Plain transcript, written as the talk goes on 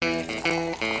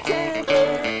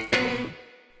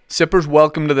Sippers,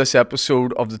 welcome to this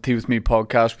episode of the Tea With Me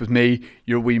podcast with me,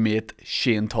 your wee mate,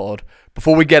 Shane Todd.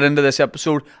 Before we get into this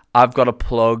episode, I've got a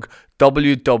plug.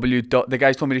 The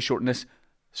guys told me to shorten this,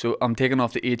 so I'm taking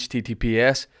off the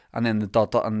HTTPS and then the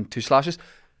dot and 2 slashes.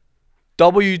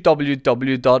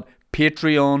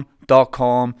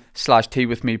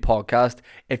 www.patreon.com/teawithmepodcast.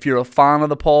 If you're a fan of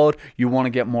the pod, you want to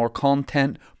get more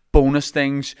content, bonus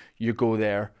things, you go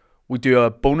there. We do a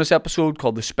bonus episode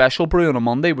called The Special Brew on a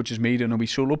Monday, which is me doing a wee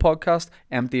solo podcast,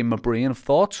 emptying my brain of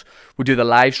thoughts. We do the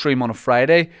live stream on a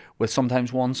Friday with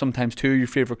sometimes one, sometimes two of your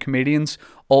favourite comedians.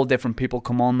 All different people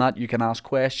come on that. You can ask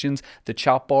questions. The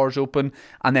chat bar's open.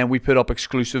 And then we put up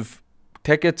exclusive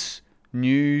tickets,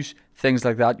 news, things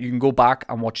like that. You can go back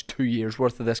and watch 2 years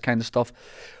worth of this kind of stuff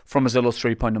from as little as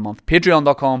 £3 a month.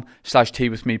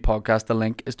 Patreon.com/teawithmepodcast. The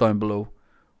link is down below.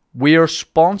 We are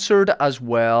sponsored as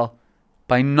well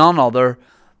by none other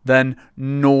than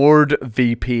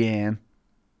NordVPN.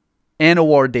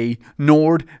 N-O-R-D,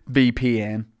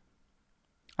 NordVPN. And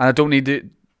I don't need to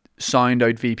sound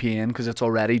out VPN because it's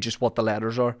already just what the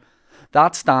letters are.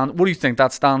 What do you think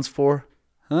that stands for?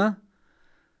 Huh?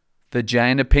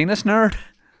 Vagina penis nerd?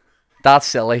 That's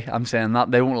silly, I'm saying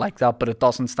that. They won't like that, but it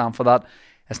doesn't stand for that.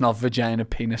 It's not vagina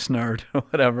penis nerd or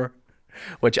whatever.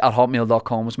 Which at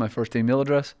hotmail.com was my first email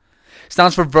address.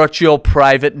 Stands for Virtual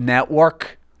Private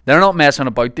Network. They're not messing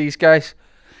about, these guys.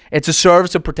 It's a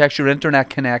service that protects your internet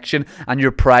connection and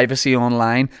your privacy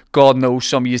online. God knows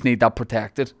some of you need that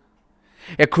protected.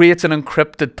 It creates an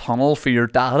encrypted tunnel for your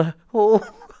data. Oh,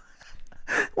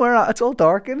 it's all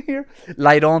dark in here.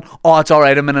 Light on. Oh, it's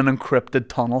alright, I'm in an encrypted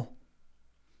tunnel.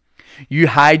 You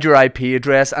hide your IP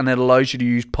address and it allows you to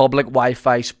use public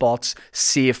Wi-Fi spots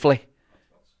safely.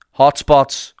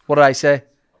 Hotspots. What did I say?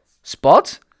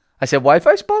 Spots? I said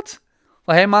Wi-Fi spots?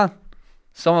 Well, hey man,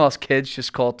 some of us kids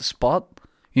just call it the spot.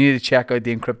 You need to check out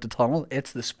the encrypted tunnel.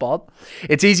 It's the spot.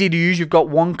 It's easy to use. You've got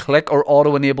one click or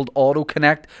auto-enabled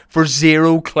auto-connect for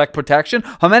 0-click protection.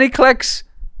 How many clicks?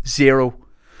 0.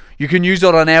 You can use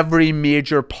it on every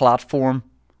major platform.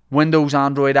 Windows,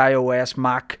 Android, iOS,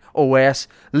 Mac, OS,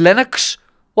 Linux.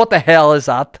 What the hell is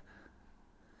that?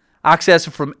 Access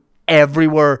it from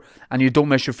everywhere, and you don't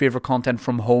miss your favourite content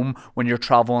from home when you're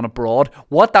travelling abroad.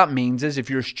 What that means is, if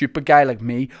you're a stupid guy like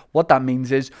me, what that means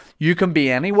is you can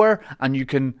be anywhere and you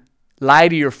can lie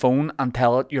to your phone and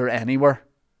tell it you're anywhere.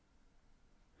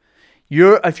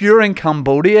 If you're in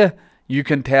Cambodia, you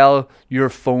can tell your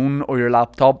phone or your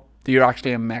laptop that you're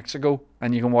actually in Mexico,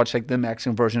 and you can watch like the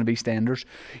Mexican version of EastEnders.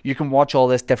 You can watch all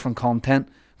this different content,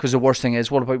 because the worst thing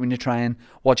is, what about when you try and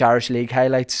watch Irish League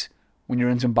highlights when you're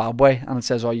in Zimbabwe and it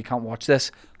says, oh, you can't watch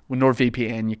this? With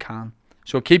NordVPN you can.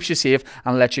 So it keeps you safe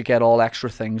and lets you get all extra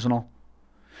things and all.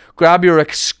 Grab your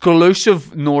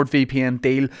exclusive NordVPN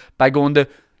deal by going to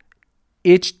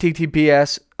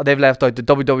HTTPS, they've left out the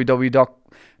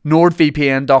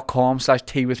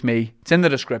www.nordvpn.com/teawithme. It's in the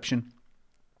description.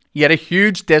 You get a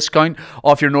huge discount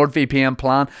off your NordVPN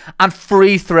plan and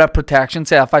free threat protection.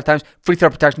 Say that 5 times. Free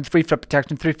threat protection, free threat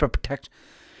protection, free threat protection.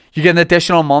 You get an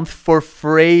additional month for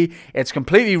free. It's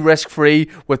completely risk-free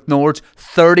with Nord's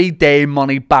 30-day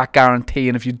money-back guarantee.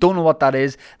 And if you don't know what that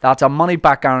is, that's a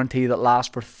money-back guarantee that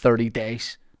lasts for 30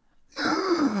 days.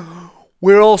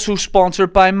 We're also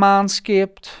sponsored by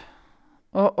Manscaped.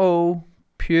 Uh-oh.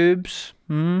 Pubes.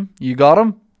 You got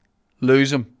them?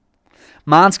 Lose them.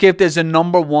 Manscaped is the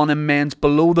 #1 in men's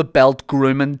below-the-belt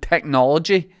grooming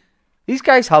technology. These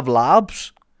guys have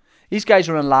labs. These guys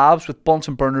are in labs with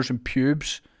Bunsen burners and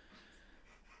pubes.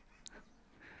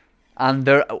 And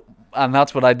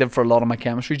that's what I did for a lot of my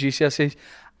chemistry GCSEs.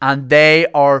 And they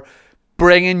are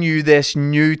bringing you this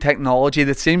new technology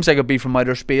that seems like it'd be from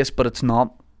outer space, but it's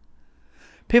not.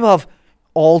 People have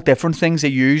all different things they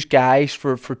use, guys,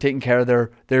 for taking care of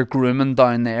their grooming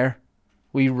down there.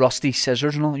 Wee rusty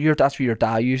scissors and all. That's what your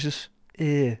dad uses.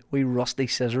 Wee rusty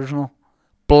scissors and all.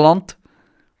 Blunt.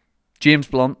 James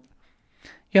Blunt.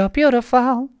 You're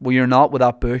beautiful. Well, you're not with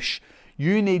that bush.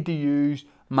 You need to use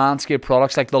Manscaped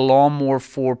products like the Lawnmower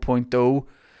 4.0.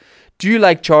 Do you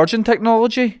like charging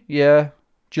technology? Yeah.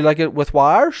 Do you like it with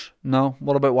wires? No.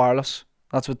 What about wireless?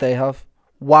 That's what they have.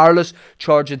 Wireless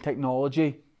charging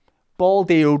technology. Ball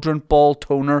deodorant, ball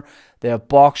toner. They have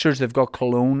boxers. They've got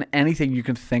cologne. Anything you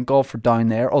can think of for down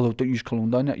there. Although don't use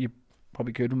cologne down there. You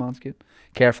probably could with Manscaped.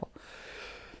 Careful.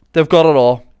 They've got it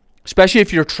all. Especially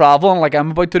if you're traveling like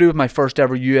I'm about to do with my first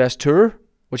ever US tour,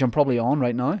 which I'm probably on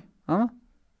right now.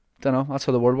 Don't know. That's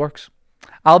how the world works.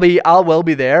 I will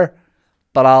be there,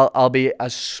 but I'll be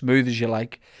as smooth as you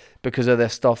like. because of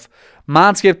this stuff.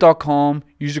 Manscaped.com.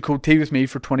 Use the code TWithMe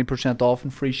for 20% off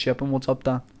and free shipping. What's up,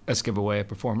 Dan? Let's give away a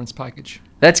performance package.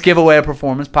 Let's give away a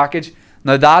performance package.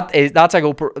 Now that's like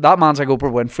that man's like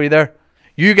Oprah Winfrey there.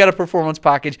 You get a performance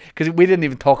package because we didn't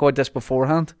even talk about this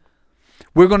beforehand.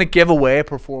 We're going to give away a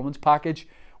performance package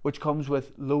which comes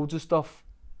with loads of stuff.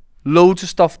 Loads of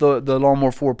stuff, the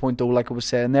Lawnmower 4.0, like I was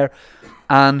saying there.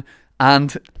 And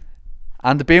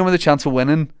to be in with a chance of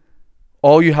winning,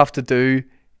 all you have to do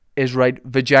is write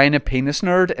vagina penis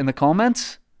nerd in the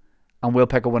comments and we'll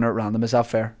pick a winner at random. Is that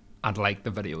fair? And like the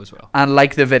video as well. And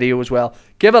like the video as well.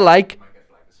 Give a like.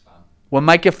 We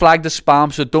might get flagged as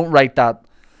spam, so don't write that.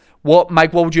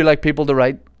 Mike, what would you like people to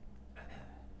write?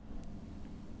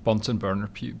 Bunsen burner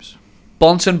pubes.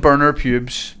 Bunsen burner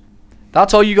pubes.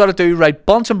 That's all you got to do, right?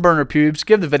 Bunsen burner pubes.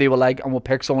 Give the video a like and we'll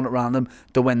pick someone at random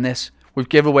to win this. We've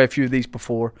given away a few of these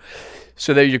before.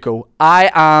 So there you go. I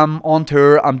am on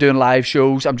tour. I'm doing live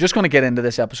shows. I'm just going to get into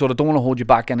this episode. I don't want to hold you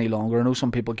back any longer. I know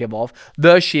some people give off.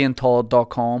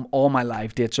 TheShaneTodd.com. All my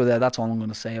live dates are there. That's all I'm going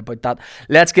to say about that.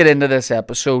 Let's get into this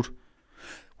episode.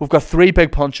 We've got 3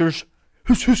 big punchers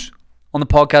on the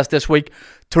podcast this week.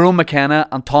 Tyrone McKenna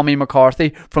and Tommy McCarthy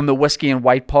from the Whiskey and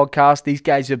White podcast. These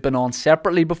guys have been on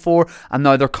separately before and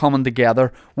now they're coming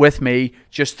together with me.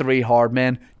 Just 3 hard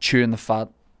men chewing the fat.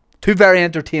 2 very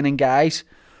entertaining guys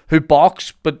who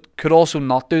box but could also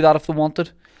not do that if they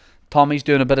wanted. Tommy's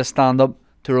doing a bit of stand-up.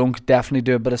 Tyrone could definitely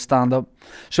do a bit of stand-up.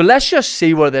 So let's just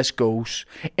see where this goes.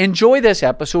 Enjoy this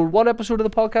episode. What episode of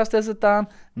the podcast is it, Dan?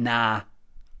 Nah,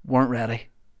 weren't ready.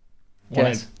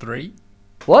 183.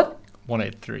 What?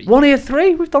 183.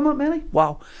 183? We've done that many?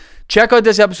 Wow. Check out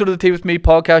this episode of the Tea With Me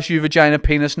podcast, you vagina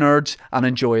penis nerds, and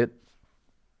enjoy it.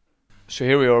 So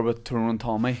here we are with Tyrone and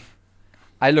Tommy.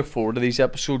 I look forward to these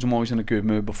episodes. I'm always in a good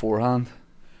mood beforehand.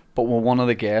 But when one of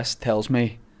the guests tells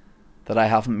me that I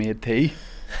haven't made tea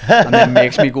and then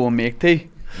makes me go and make tea,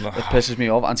 it pisses me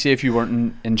off. And see if you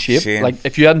weren't in shape. Shane. Like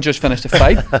if you hadn't just finished a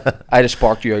fight, I'd have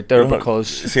sparked you out there because...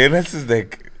 See, this is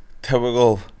like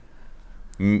typical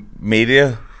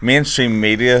media, mainstream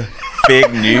media,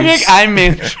 fake news. I'm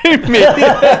mainstream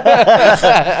media.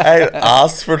 I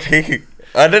asked for tea.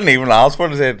 I didn't even ask for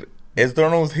it. I said, is there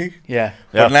no tea? Yeah.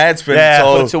 But now it's been But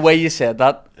so it's the way you said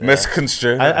that.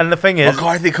 misconstrued. And the thing is,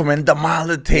 McCarthy come in,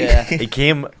 demanded tea. Yeah. he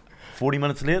came 40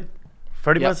 minutes late,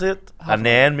 30 Yep. minutes late, and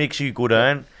then makes you go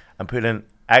down and put in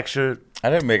extra. I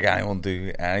didn't make anyone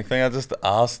do anything. I just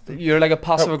asked. You're like a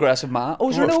passive aggressive man. Oh,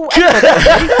 is there no?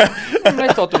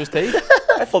 I thought there was tea.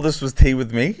 I thought this was tea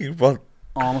with me, but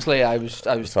Honestly, I was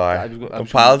sorry. I was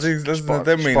Apologies, listen, it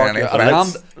didn't mean any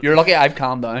offense. You're lucky I've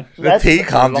calmed down. The tea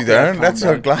calmed you lucky I've down. calmed That's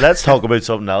so down. glad. Let's talk about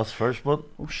something else first, but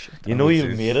Oh shit! you know Oh,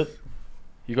 you've jeez. made it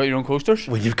You got your own coasters?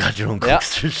 when you've got your own Yeah.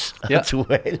 coasters. Yeah. That's wild.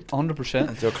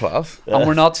 100%. It's your class. And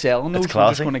we're not selling those. We're just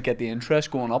classy. going to get the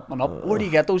interest going up and up. Where do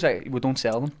you get those? We don't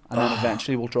sell them, and then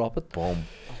eventually we'll drop it. Boom.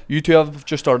 You two have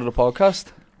just started a podcast,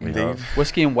 Indeed.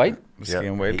 Whiskey and White. Whiskey Yeah.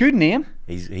 and white. Good name.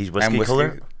 He's I'm whiskey whiskey.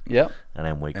 colour, Yeah. and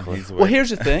I'm white And colour. he's Well, white. here's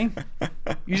the thing.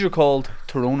 You're called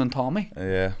Tyrone and Tommy,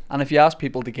 Yeah. and if you ask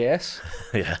people to guess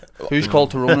Yeah, who's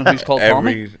called Tyrone and who's called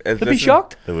Tommy, they'd be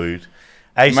shocked. the wood.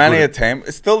 I used to Many go a to- time,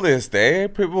 still to this day,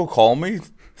 people call me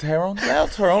Tyrone. Well,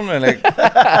 Tyrone, and like,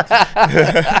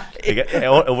 like,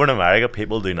 over in America,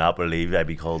 people do not believe I'd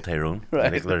be called Tyrone. I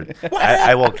Right. think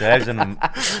I walked out and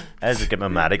I was getting my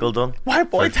medical done. why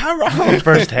boy For Tyrone? the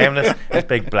first time, this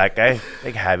big black guy,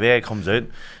 big heavy guy comes out.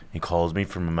 He calls me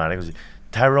from my medical. He goes,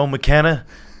 Tyrone McKenna.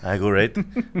 I go, right.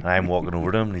 And I'm walking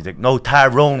over to him. And he's like, no,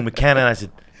 Tyrone McKenna. And I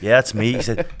said, yeah, it's me. He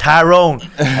said, Tyrone.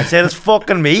 I said, it's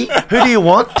fucking me. Who do you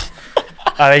want?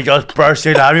 And he just burst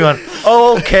out at me and went,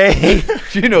 oh, okay.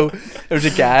 Do you know, there's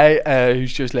a guy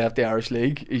who's just left the Irish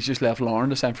League. He's just left Lauren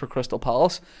to sign for Crystal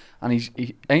Palace. And I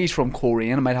think he's from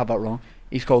Korean. I might have that wrong.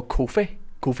 He's called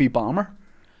Kofi Bomber.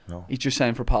 No. He's just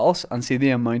signed for Palace. And see the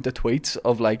amount of tweets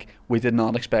of like, we did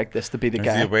not expect this to be the Is he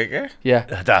guy. a white guy?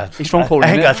 Yeah. That- He's from I Korea.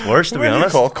 think that's worse, to be What do you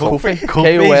honest. call Kofi?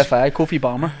 Kofi. Kofi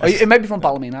Bomber. Oh, it might be from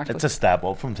Ballymena actually. It's a step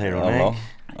up from I Tyrone. don't know.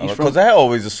 He's from- Because I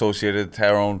always associated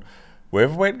Tyrone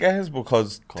with white guys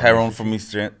because Tyrone from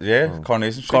East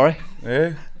Coronation Street. Corey.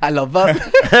 Yeah. I love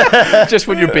that. Just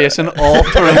when you're basing all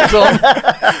Toronto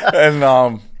on.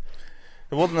 And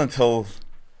it wasn't until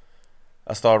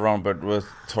I started around about with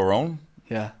Tyrone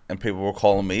Yeah. and people were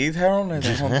calling me Tyrone. I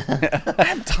was like,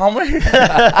 I'm Tommy.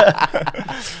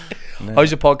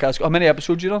 How's the podcast? How many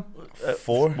episodes you done?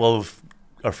 4. Well,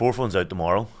 our fourth one's out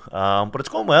tomorrow. But it's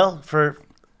going well for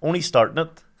only starting it.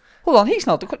 Hold on,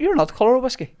 you're not the colour of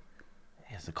whiskey.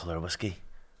 It's the colour of whiskey.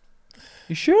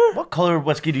 You sure? What colour of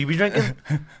whiskey do you be drinking?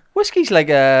 Whiskey's like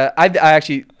I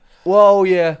actually. Whoa,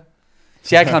 yeah.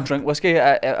 See, I can't drink whiskey.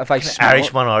 If I smell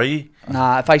Irishman, are you? it,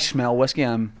 nah, if I smell whiskey,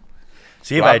 I'm.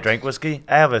 See, if I drink whiskey,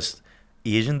 I have this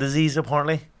Asian disease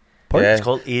apparently. Pardon? Yeah. It's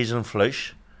called Asian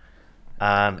flush,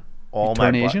 and all You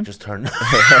turn my Asian? just turn.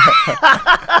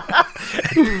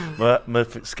 my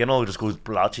skin all just goes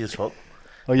blotchy as fuck.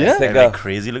 Oh yeah. It's like And a- like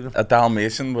crazy looking. A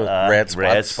Dalmatian with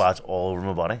red spots. all over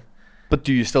my body. But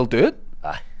do you still do it?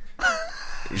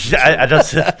 I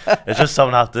just it's just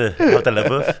something I have to live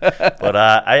with. But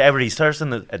I researched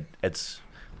and it's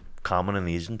common in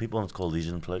Asian people and it's called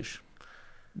Asian flush.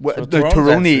 So The Tyrone's Tyrone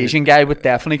actually- Asian guy would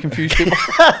definitely confuse people.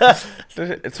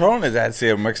 Tyrone is actually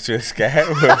a mixture of guy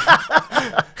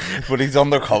but he's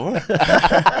undercover.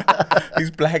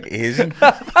 He's black Asian.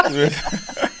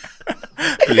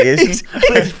 Blazing.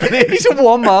 He's a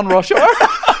one-man rush hour.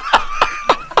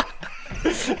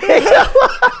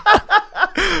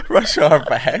 Rush our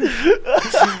bag.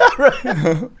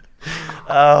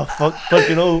 Oh fuck! But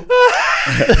you know,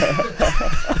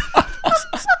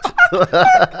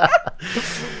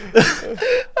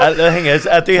 and the thing is,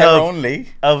 I do have Tyrone Lee.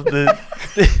 of the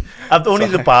I've only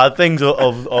the bad things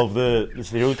of the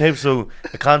stereotypes. So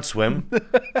I can't swim,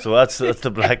 so that's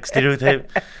the black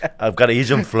stereotype. I've got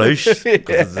Asian flush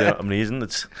because I'm Asian.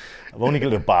 I've only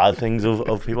got the bad things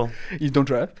of people. You don't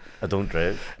drive. I don't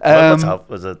drive. Um, What's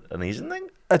up? Is it an Asian thing?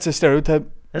 It's a stereotype.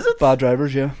 Is it? Bad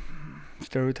drivers, yeah.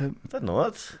 Stereotype. I don't know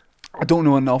that. I don't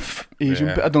know enough Asian.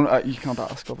 Yeah. But I don't. You can't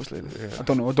ask, obviously. I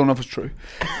don't know. I don't know if it's true.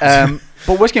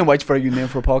 But Whiskey and White's very good name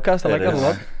for a podcast. I like It that a is.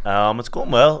 lot. It's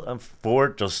going well. I'm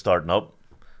forward just starting up.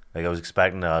 Like I was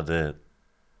expecting to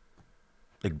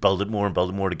like build it more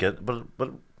to get, but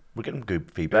we're getting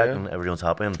good feedback Yeah. and everyone's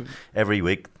happy. And every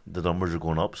week the numbers are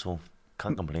going up, so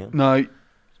can't complain. Now,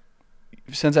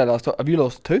 since I last, have you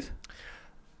lost a tooth?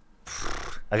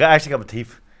 Actually got my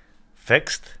teeth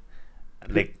fixed.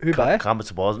 Like Who by?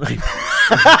 Compensable.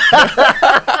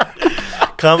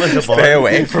 Compensable. Stay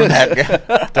away from that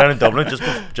guy. Down in Dublin,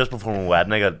 just before my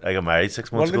wedding, I got married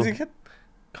 6 What months did ago. you get?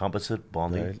 Composite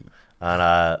bonding. Right. And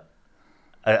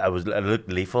I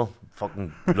looked lethal,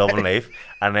 fucking loving life.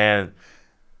 And then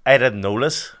I didn't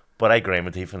notice, but I grind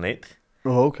my teeth in night.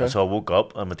 Oh, okay. So I woke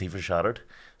up and my teeth were shattered.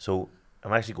 So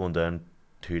I'm actually going down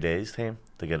 2 days time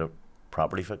to get it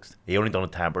properly fixed. He only done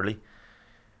it temporarily.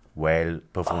 Well,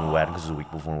 before my wedding, because it was a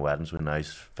week before my wedding, so now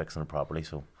he's fixing it properly.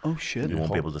 So Oh shit. you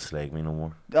won't be able to slag me no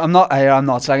more. I'm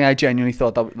not saying. I genuinely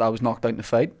thought that was knocked out in the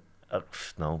fight.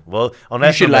 No, well, You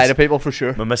unless should my lie miss- to people for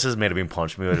sure. my missus might have been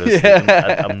punched me. While I was sleeping.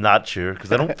 I'm not sure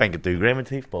because I don't think I do grind my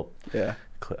teeth, but Yeah.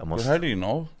 I But must. how do you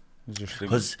know? Is your sleep?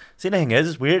 Because see, the thing is,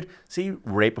 it's weird. See,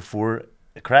 right before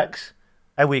it cracks,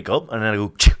 I wake up and then I go,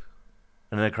 "Choo,"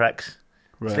 and then it cracks.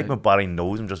 It's like my body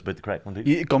knows I'm just about to crack my tooth.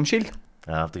 You, gum shield?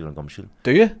 I have to get a gum shield.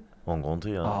 Do you? I'm going to,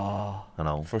 yeah. Oh. I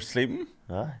know. For sleeping?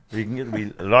 You can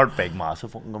get a large, big,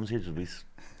 massive fucking gum shields.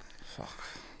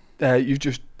 You've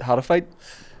just had a fight.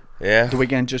 Yeah. The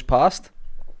weekend just passed.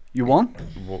 You won.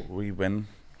 We win.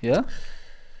 Yeah.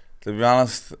 To be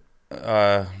honest,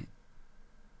 I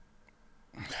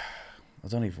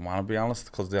don't even want to be honest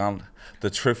because the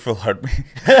truth will hurt me.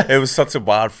 It was such a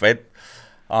bad fight.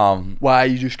 Why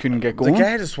you just couldn't get going? The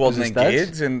guy just wasn't Was it stats?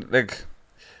 engaged, and like,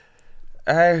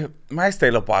 my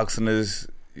style of boxing is,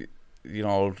 you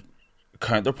know,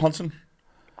 counter punching,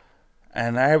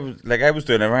 and I was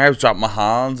doing everything. I was dropping my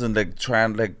hands and like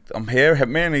trying, like, I'm here, hit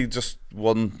me, and he just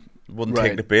wouldn't Right.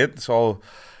 take the bait. So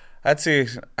I'd say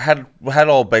we had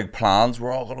all big plans.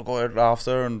 We're all gonna go out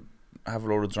after and have a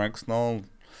load of drinks and all.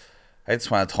 I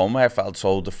just went home. I felt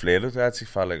so deflated. I actually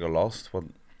felt like I lost, but.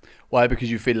 Why?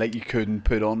 Because you feel like you couldn't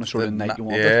put on the sort of night you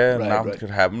wanted. Yeah, Right, nothing right. could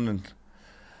happen, and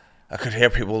I could hear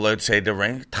people outside the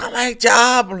ring, "Tommy,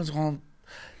 job," and I was going,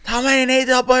 "Tommy, you need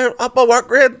to up a work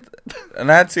rate." And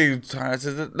I said,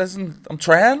 "Listen, I'm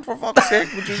trying, for fuck's sake,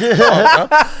 would you?"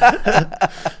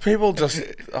 People just,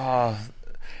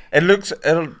 it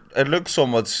looks so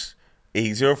much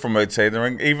easier from outside the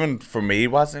ring, even for me.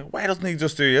 Why doesn't he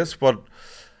just do this? But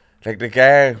like the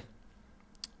guy,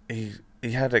 he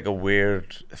had like a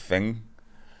weird thing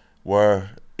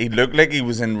where he looked like he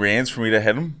was in range for me to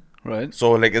hit him. Right.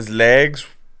 So like his legs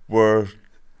were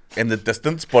in the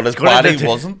distance, but his Going body into-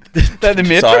 wasn't. Then the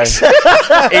Matrix.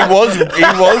 Sorry. he was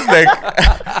like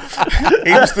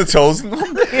he was the chosen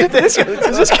one. Is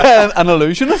this kind of an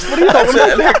illusionist? What are you talking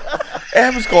about? Like, I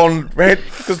was going right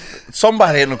because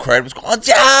somebody in the crowd was going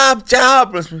jab. And I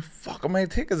was like, fuck, I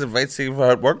might take his advice, see how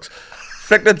it works.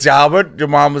 Flick the jab out. Your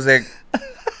mom was like,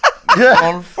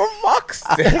 going, for fuck's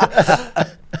sake.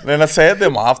 Then I said to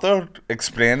him after,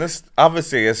 explain this.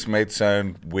 Obviously, this might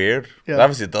sound weird. Yeah. But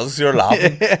obviously, it does. You're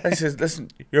laughing. I says, listen,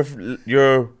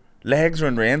 your legs are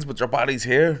in range, but your body's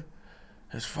here.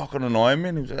 it's fucking annoying me.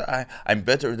 And he was like, I'm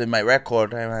better than my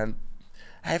record.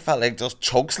 I felt like just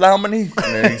choke slamming me.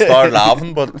 And then he started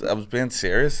laughing, but I was being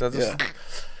serious. I just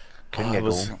Couldn't get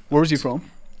going. Where was he from?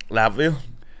 Latvia.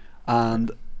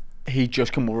 And he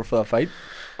just come over for that fight.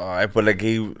 But like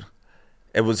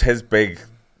it was his big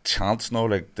chance now.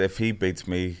 Like if he beats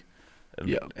me,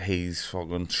 Yeah. he's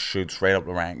fucking shoots right up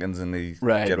the rankings and he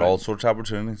Right, get right. all sorts of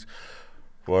opportunities.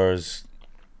 Whereas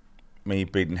me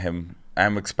beating him,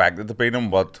 I'm expected to beat him,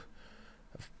 but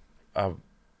I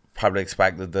probably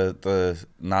expected to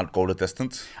not go the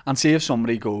distance. And see if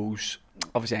somebody goes,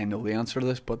 obviously I know the answer to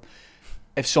this, but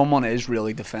if someone is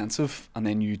really defensive and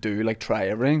then you do like try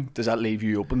everything, does that leave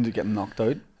you open to getting knocked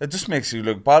out? It just makes you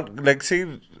look bad. Like,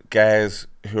 see guys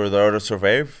who are there to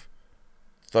survive.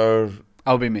 They're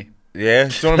That'll be me. yeah,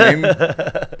 do you know what I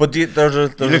mean? But there's a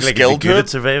You look like skill you're to good at it.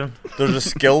 surviving. There's a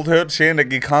skill to it, Shane.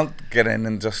 Like you can't get in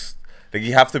and just like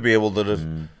you have to be able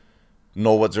to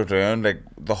know what you're doing, like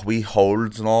the wee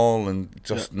holds and all, and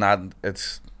just not.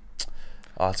 It's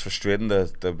frustrating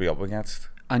to be up against.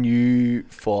 And you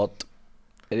fought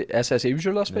SSE was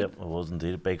your last fight? Yep, it was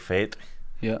indeed a big fight.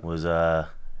 Yeah. It was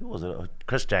who was it?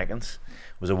 Chris Jenkins.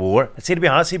 It was a war. I'd say, to be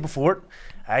honest, before it,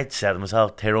 I'd said to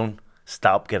myself, Tyrone,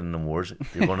 stop getting in wars.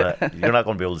 You're not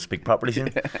gonna be able to speak properly soon,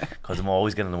 because I'm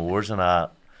always getting in wars. And I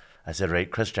said, right,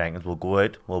 Chris Jenkins, we'll go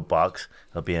out, we'll box.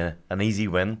 It'll be an easy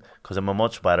win, because I'm a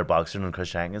much better boxer than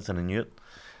Chris Jenkins, and I knew it.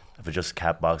 If I just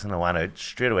kept boxing, I went out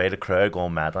straight away. The crowd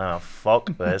going mad. And I went,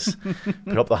 fuck this.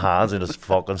 Put up the hands and just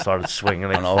fucking started swinging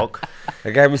like fuck.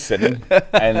 The guy was sitting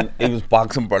and he was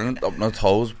boxing brilliant up on the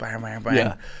toes, bang, bang, bang.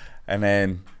 Yeah. And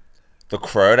then the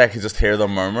crowd, I could just hear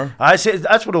them murmur. I said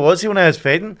that's what it was. See, when I was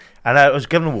fighting, and I was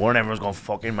giving a warning, everyone was going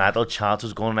fucking mental. Chance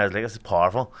was going, and I was like, "This is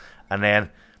powerful." And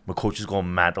then my coach was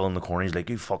going mental in the corner. He's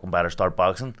like, "You fucking better start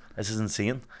boxing. This is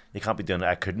insane. You can't be doing it."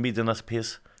 I couldn't be doing this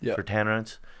pace for 10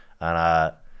 rounds. And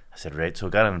I said, "Right." So I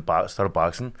got in and started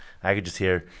boxing. I could just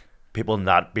hear people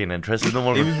not being interested in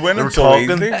what He was they winning were so talking.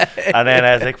 easily. And then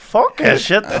I was like, "Fuck this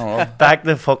shit." Back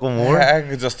to fucking war. I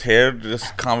could just hear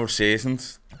just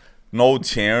conversations, no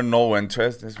cheering, no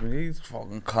interest. These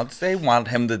fucking cunts, they want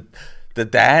him to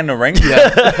die in the ring.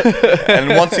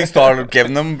 And once he started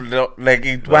giving them, like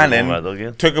he went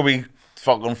in, took a wee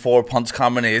fucking 4-punch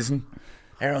combination.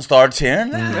 Everyone started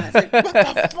cheering. I was like, what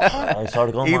the fuck? I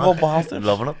started going Evil mad. bastard.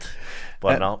 Loving it.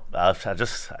 But no, I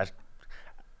just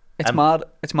It's mad.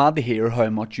 It's mad to hear how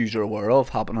much you're aware of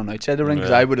happening outside the ring.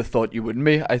 Because I would have thought you wouldn't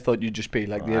be. I thought you'd just be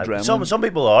like the adrenaline. some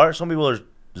people are. Some people are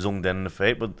zoned in the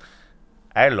fight, but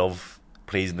I love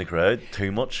pleasing the crowd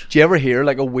too much. Do you ever hear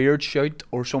like a weird shout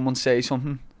or someone say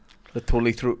something that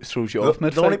totally throws you off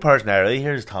mid The only fight? person I really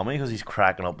hear is Tommy, because he's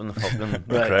cracking up in the fucking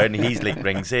crowd, and he's like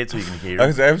ringside, so you can hear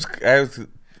I him. was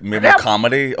made my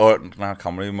comedy, or not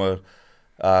comedy, my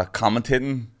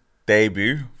commentating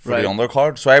debut for Right. the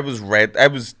undercard. So I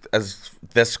was as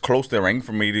this close to the ring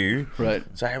from me to you. Right.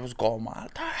 So I was going, man,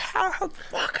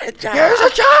 fucking job. Here's a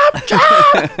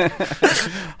job.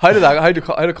 How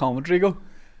did commentary go? It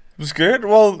was good.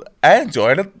 Well, I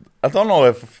enjoyed it. I don't know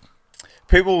if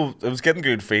people, it was getting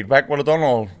good feedback, but I don't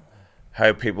know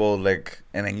how people like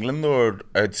in England or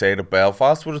outside of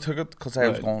Belfast would have took it, because I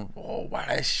was Right. going, oh, what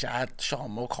a shot,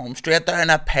 Sean Mulcombe, straight down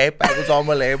that pipe. I was on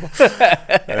my label.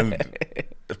 And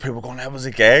people going, that was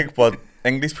a gag, but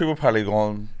English people probably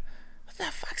going, what the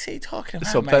fuck's he talking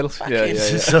about? Subtitles? Man? Yeah,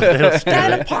 Fucking yeah, yeah.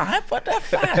 down a pipe, what the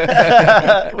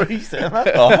fuck? What are you saying?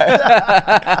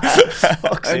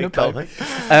 Fuck's I know, sake, Tommy.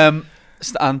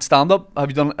 And stand up. Have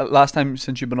you done last time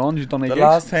since you've been on? You've done 8 The gigs?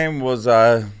 last time was,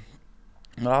 the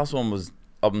last one was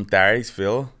up in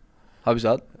Derrysville. How was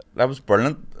that? That was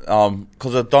brilliant.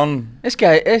 Because I'd done. This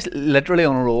guy is literally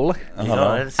on a roll. Like. You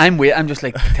know, it's- I'm waiting. I'm just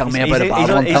like, tell me about a he's bad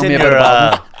on- one. he's Tell in me about your, a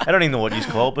bad one. I don't even know what he's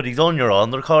called, but he's on your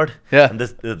undercard. Yeah. And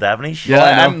the Devonish. Yeah,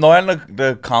 I know. I'm now in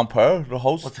the compere, the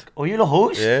host. Oh, you're the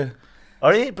host? Yeah.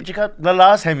 Are you? But you got the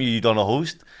last time you done a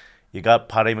host, you got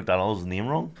Paddy McDonald's name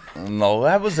wrong. No,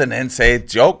 that was an inside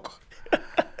joke.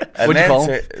 What'd you call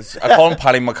him? I call him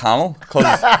Paddy McConnell,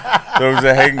 because there was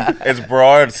a thing. His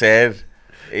brother said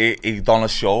he done a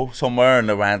show somewhere and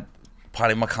they went,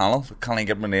 Paddy McConnell, can't I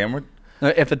get my name right? Now,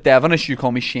 if at Devonish you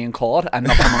call me Shane Codd, I'm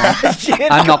not coming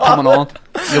on. I'm not coming on.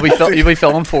 You'll be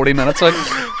filming 40 minutes out.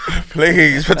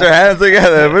 Please put your hands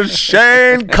together for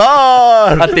Shane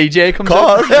Codd. That DJ comes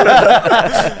out.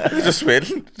 Codd. Just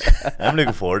waiting. I'm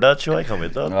looking forward to that show. I can't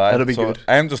wait to that. That'll be good.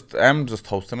 I'm just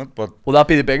hosting it, but Will that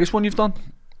be the biggest one you've done?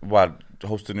 what,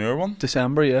 hosting your one?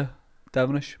 December, yeah.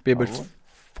 Devonish. Be about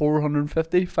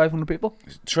 450, 500 people.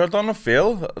 Sure, I done a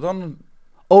fail. I done,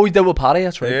 Oh, you did with Paddy,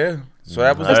 that's right. yeah. So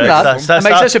that was Isn't Alright, that? that's It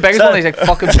makes not- this the biggest one. He's like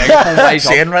fucking megaphone wise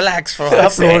up. Shane, relax for Stop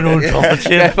us. blowing on trumpet,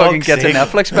 Shane, Yeah, fucking fuck's gets a sake.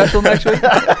 Netflix special next week.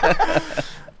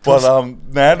 But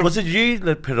nah, Was it you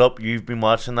that put up? You've been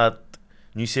watching that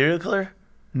new serial killer?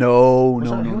 No, Was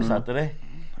no, that, no, who was no. that today?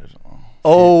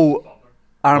 Oh,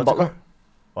 Aaron What's it Butler.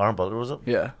 Aaron Butler was it?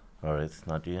 Yeah. Alright, it's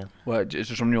not you. What, is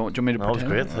there something you want me to No, it was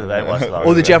pretend? great. I watched that.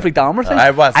 Oh, the Jeffrey Dahmer thing? I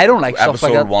watched I don't like stuff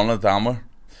like episode that. 1 of Dahmer.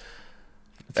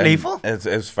 It's lethal.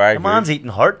 It's very The man's good. eating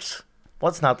hearts.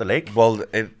 What's not to like? Well,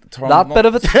 it turned That bit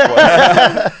of it?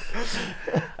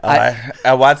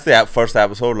 I watched the first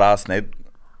episode last night,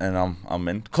 and I'm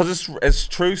in because it's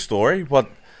true story. But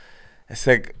it's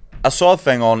like I saw a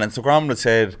thing on Instagram that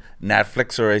said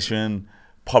Netflix are issuing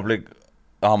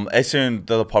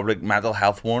the public mental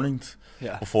health warnings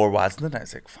Yeah. before watching it. I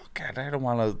was like, fuck it, I don't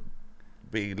want to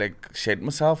be like shitting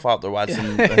myself after watching.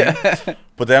 it.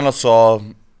 But then I saw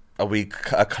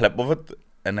a clip of it,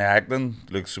 and the acting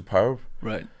looks superb.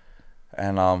 Right.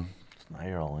 And Now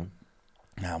you're all in.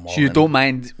 nah, I'm all So you in. don't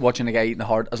mind watching a guy eating a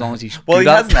heart as long as he's Well, good he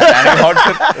at hasn't had any hard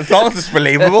shit, as long as it's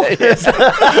believable.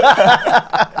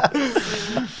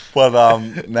 But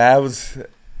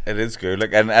it is good.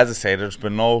 Like, and as I say, there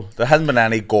hasn't been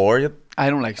any gore yet, I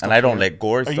don't like stuff. and I don't like like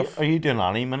gory Are you, stuff. are you doing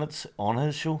any minutes on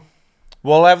his show?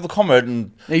 Well, I have to come out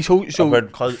in He's so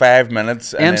about 5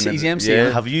 minutes. And MC then he's it- MC. Yeah.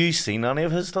 Have you seen any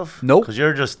of his stuff? Nope. Because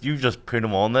you've just put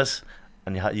him on this,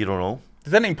 and you don't know.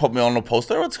 They didn't even put me on the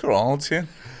poster. What's going on? Shane?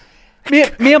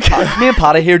 me and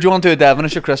Paddy here. Do you want to do a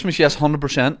Devonish at Christmas? Yes,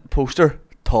 100%. Poster.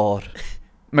 Todd.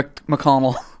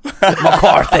 McConnell.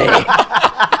 McCarthy.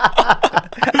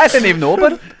 I didn't even know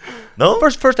about it. No.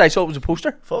 First I saw it was a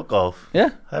poster. Fuck off. Yeah.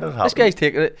 How did it happen? This guy's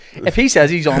taking it. If he says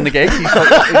he's on the gig, he's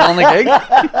on the gig.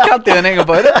 Can't do anything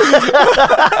about it.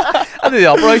 I'll do the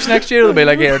Opera House next year. They'll be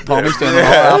like, here, Tommy's doing the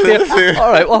half here.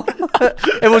 All right, well,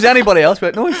 if it was anybody else,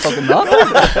 but no, he's fucking not.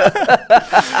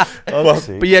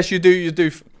 But yes, you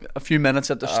do a few minutes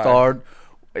at the start,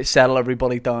 settle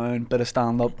everybody down, bit of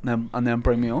stand up, and then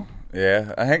bring me on.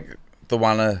 Yeah, I think they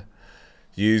want to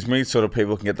use me so that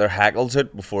people can get their hackles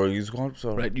out before you go up.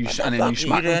 So Right, "What the and then fuck you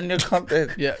smack you doing, you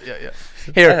cunt?" Yeah.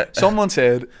 Here, someone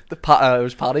said, it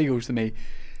was Paddy goes to me,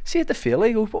 see at the fail,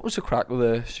 he goes, what was the crack with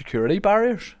the security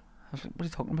barriers? I was like, what are you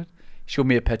talking about? He showed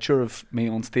me a picture of me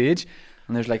on stage,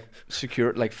 and there's like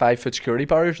 5-foot security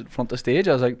barriers at the front of the stage.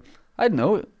 I was like, I don't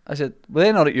know. I said, were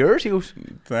they not at yours? He goes,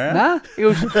 Yeah. nah. He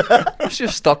goes, I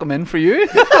just stuck them in for you.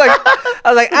 I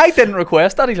was like, I didn't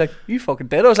request that. He's like, you fucking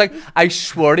did. I was like, I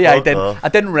swear to you, I Fuck didn't. off. I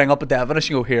didn't ring up a Devonish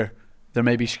and go, here, there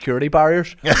may be security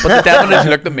barriers. But the Devonish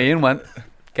looked at me and went,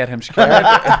 get him security.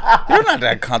 You're not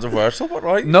that controversial, but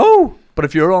right? No, but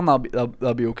if you're on,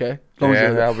 that'll be okay. As long, Yeah,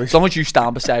 as, that'll be- as long as you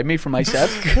stand beside me for my set,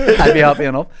 I'd be happy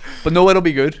enough. But no, it'll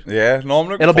be good. Yeah, no, I'm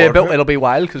looking It'll be a forward to bit. it. It'll be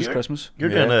wild because it's You're- Christmas. You're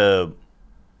Yeah. doing a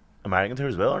American tour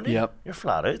as well, aren't you? Yep. You're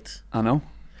flat out. I know.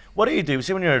 What do you do?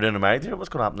 See, when you're doing American tour, what's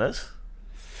going to happen to this?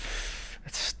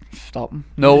 It's stopping.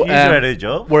 No, You're ready to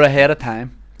job. we're ahead of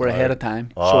time. We're ahead of time.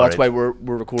 So Oh, that's right. why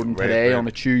we're recording Right, today right. on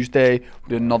a Tuesday. We're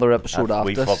doing another episode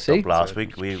We after. fucked See? up last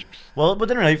week. We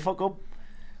didn't really fuck up.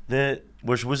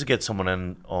 We're supposed to get someone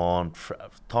in on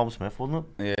Tom Smith, wasn't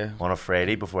it? Yeah. On a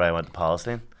Friday before I went to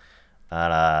Palestine,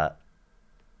 and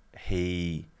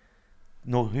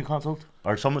who cancelled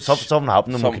or something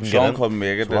happened and we couldn't get Sean in. couldn't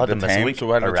make it So we at had the to miss a time, week so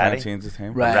we had to try and already. change the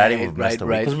time. Right, Already we've missed right, a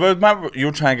right. Because remember, you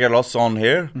were trying to get us on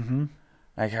here. Mm-hmm.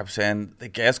 I kept saying the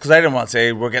guest because I didn't want to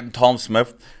say we're getting Tom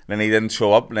Smith, and then he didn't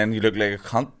show up, and then you looked like a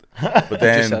cunt. But Just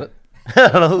then said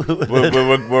it.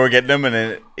 we were getting him, and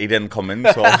then he didn't come in,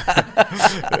 so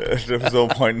there was no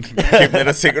point in keeping it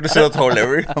a secret. So I told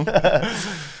everyone.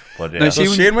 But No, yeah, see,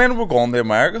 So Shane, when we're going to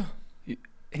America,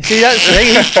 See, that's the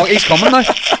thing. He's coming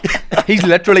now. He's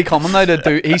literally coming now to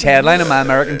do. He's headlining my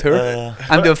American tour.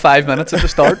 I'm doing 5 minutes at the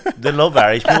start. they love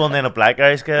Irish people, and then a black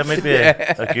Irish guy might be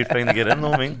a good thing to get in. Know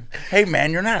what I mean? hey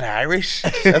man, you're not Irish.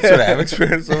 That's what I've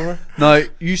experienced over. Now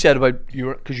you said about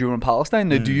because you were in Palestine.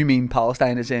 Now, do you mean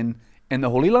Palestine is in the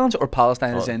Holy Lands or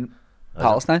Palestine is in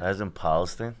Palestine? As in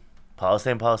Palestine,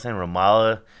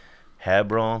 Ramallah,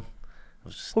 Hebron. It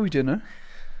was just, What are we doing now?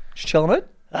 Just chilling out.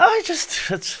 it's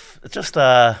just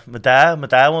my dad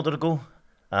wanted to go,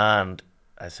 and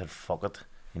I said fuck it,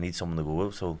 you need someone to go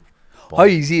with. So How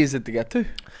easy is it to get to?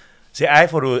 see, I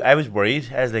was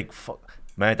worried. I was like, fuck.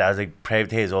 My dad's like,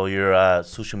 privatize all your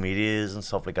social medias and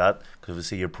stuff like that, because we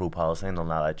see you're pro Palestine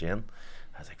and all that, Jane.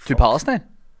 I was like, To fuck. Palestine?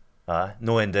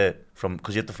 No,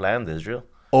 because you have to fly into Israel.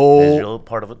 The Oh, Israel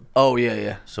part of it. oh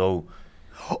yeah. So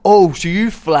Oh, so you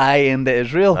fly into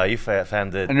Israel? you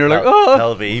found it, And you're like, "Oh,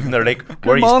 Tel Aviv, and they're like,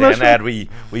 where are you come on, staying? Israel."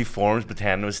 We forms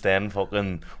pretending we staying in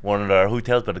fucking one of their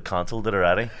hotels, but it cancelled it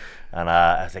already. And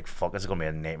I was like, fuck, this is going to be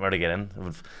a nightmare to get in. It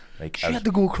was, like, You had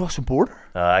to go across the border.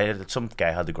 some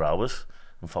guy had to grab us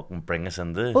and fucking bring us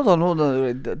into. Hold on,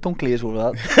 don't glaze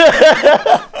over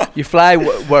that. You fly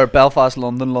where Belfast,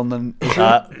 London.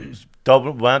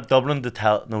 Dublin, went Dublin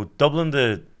to Dublin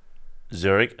to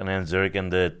Zurich, and then Zurich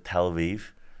into Tel Aviv.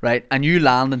 Right, and you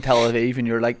land in Tel Aviv, and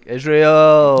you're like,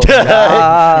 Israel.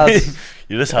 Yes.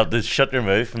 You just have to shut your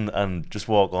mouth and just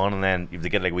walk on, and then you have to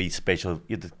get like wee special.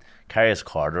 You have to carry this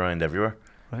card around everywhere.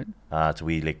 Right. It's a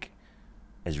wee like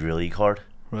Israeli card.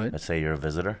 Right. Let's say you're a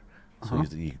visitor, so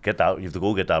you get that. You have to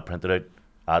go get that printed out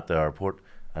at the airport,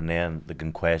 and then they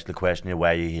can question you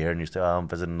why you're here, and you say, I'm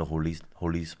visiting the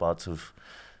holy spots of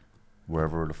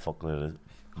wherever the fuck it is.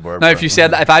 Now, if you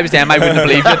said that, if I was them, I wouldn't have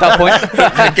believed you at that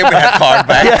point. Give me that card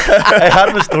back. I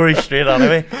had my story straight on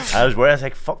me. I was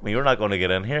like, fuck me, you're not going to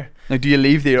get in here. Now, do you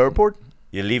leave the airport?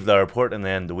 You leave the airport, and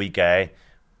then the wee guy,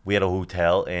 we had a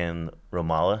hotel in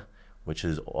Ramallah, which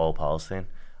is all Palestine,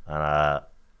 and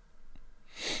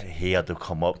he had to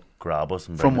come up, grab us,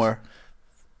 and bring From us where?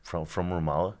 From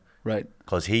Ramallah, Right.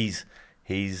 because he's.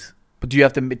 But do you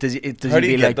have to? Does How he do you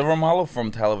be get like? the Ramallah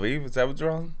from Tel Aviv? Is that what you're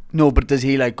on? No, but does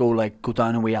he go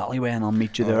down a wee alleyway and I'll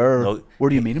meet you there? Or no, where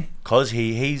do you meet him? Because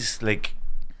he's like,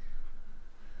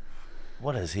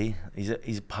 what is he?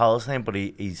 He's Palestine, but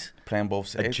he's Playing both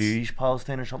sides. a Jewish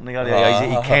Palestine or something like that.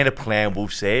 He kind of playing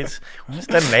both sides. Just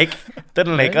didn't like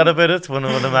that about it when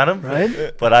I met him.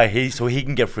 Right. But he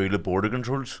can get through the border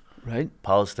controls. Right.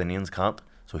 Palestinians can't,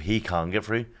 so he can get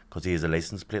through because he has a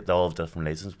license plate. They all have different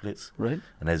license plates. Right.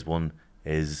 And his one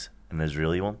is an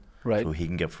Israeli one. Right. So he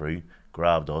can get through.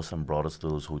 Grabbed us and brought us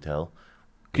to his hotel.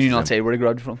 Can you not say where he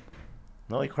grabbed you from?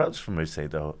 No, he grabbed us from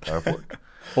outside the airport.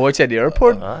 Oh, outside the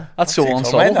airport? That's so I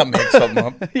might not unsubtle. make something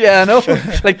up. Yeah, I know.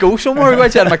 Like, go somewhere, go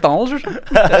outside McDonald's or something.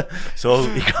 So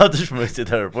he grabbed us from outside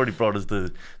the airport. He brought us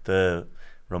to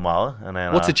Ramallah, and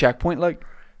then What's the checkpoint like?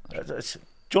 do you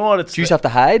know what it's? Do you just have to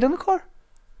hide in the car?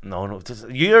 No,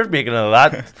 you're making a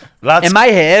lot. In my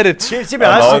head, it's... See, I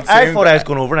honest, I know, thought I was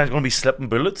going over and I was going to be slipping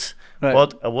bullets, Right.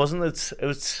 but it wasn't.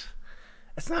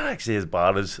 It's not actually as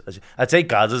bad as I'd say.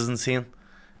 Gaza's insane.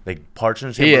 Like parts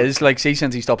and He is,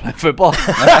 since he stopped playing football.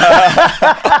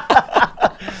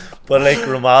 But like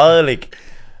Ramallah,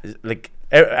 like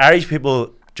Irish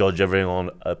people judge everything on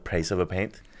a price of a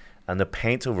pint, and the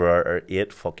pints over are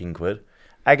 8 fucking quid.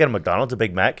 I get a McDonald's, a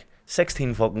Big Mac,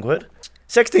 16 fucking quid.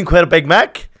 16 quid a Big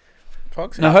Mac.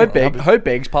 Now, how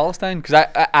big's Palestine? Because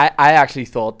I actually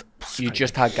thought you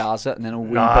just had Gaza and then a wee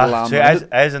bit of land. See, around it.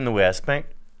 I was in the West Bank.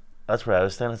 That's where I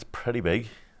was staying. It's pretty big.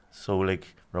 So like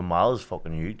Ramallah's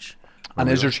fucking huge. And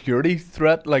is there security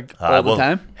threat all the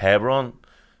time? Hebron,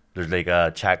 there's like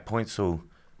a checkpoint. So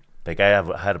like I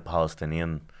had a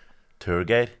Palestinian tour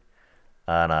guide,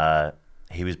 and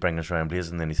he was bringing us around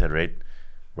places, and then he said, right,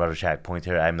 we're at a checkpoint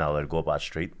here. I'm not allowed to go up that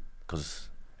street because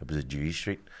it was a Jewish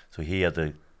street. So he had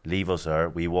to leave us there.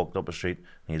 We walked up a street, and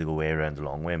he had to go way around the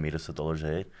long way and meet us at the other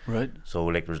side. Right. So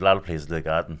like there's a lot of places like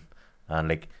that, and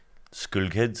like school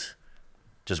kids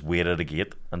just wait at a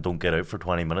gate and don't get out for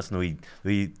 20 minutes, and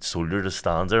we soldier just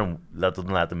stands there and doesn't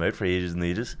let them out for ages and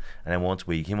ages. And then once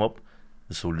we came up,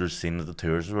 the soldiers seen that the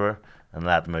tourists were and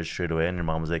let them out straight away, and your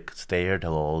mom was like, stay here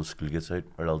till all the school gets out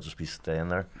or they'll just be staying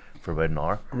there for about an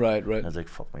hour. Right. And I was like,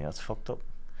 fuck me, that's fucked up.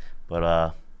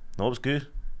 But no, it was good.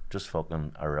 Just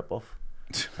fucking a rip-off.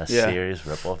 A Yeah. serious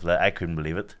rip-off. Like, I couldn't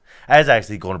believe it. I was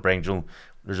actually going to bring,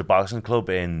 there's a boxing club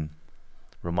in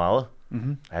Ramallah.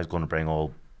 Mm-hmm. I was going to bring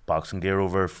all boxing gear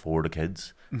over for the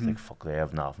kids. It's like, fuck, they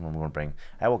have nothing. I'm going to bring.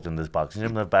 I walked into this boxing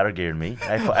gym, they have better gear than me.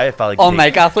 I felt like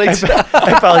Unlike athletes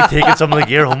I felt like taking some of the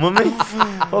gear home with me.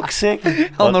 Fuck's sake.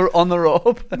 on the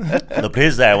rope. The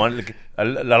places that I went, like a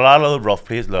lot of the rough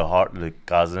places, like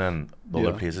Gaza and the Yeah.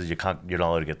 other places, you're not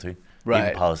allowed to get to. Right.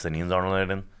 Even Palestinians aren't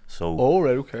allowed in. So, Oh,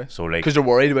 right, okay. so like, Because they're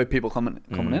worried about people coming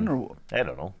in, or what? I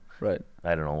don't know. Right.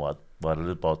 I don't know what it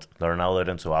is, but they're not allowed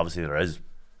in. So obviously there is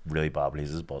really bad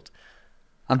places, but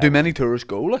And do many tourists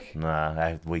go, like?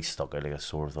 nah, we stuck out like a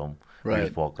sore thumb. We Right.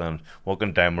 just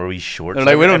walking down where we shorts. They're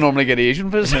like, we don't normally get Asian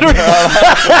visitors.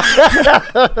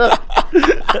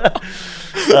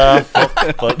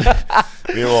 Fuck, but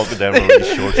we were walking down with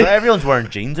these shorts. So everyone's wearing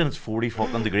jeans and it's 40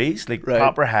 fucking degrees, like Right.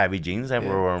 proper heavy jeans. And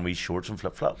we're wearing these shorts and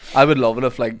flip flops. I would love it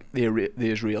if the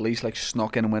Israelis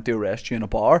snuck in and went to arrest you in a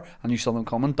bar, and you saw them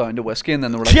coming down to whiskey, and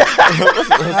then they were like,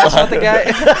 "That's not the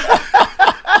guy."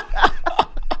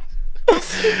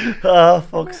 Oh,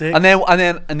 fuck's sake. And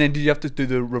then did you have to do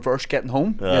the reverse getting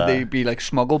home? You had to be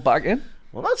smuggled back in.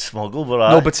 Well, not smuggle, but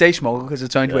No, but say smuggle because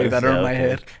it sounds way better in my okay.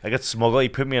 head. I got smuggled. He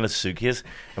put me in a suitcase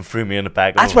and threw me in the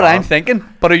back. That's of what a I'm van. thinking.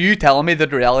 But are you telling me that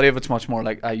the reality of it's much more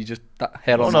like you just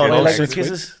head Oh, on? no, the no, hill, like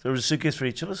suitcases. There was a suitcase for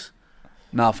each of us.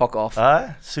 Nah, fuck off.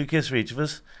 Suitcase for each of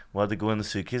us. We had to go in the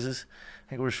suitcases. I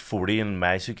think there was 40 in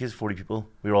my suitcase, 40 people.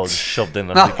 We were all just shoved in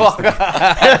a No, suitcase. fuck.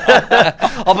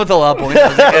 Up until that point, I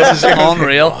was like, this is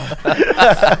unreal.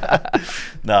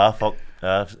 Nah, fuck.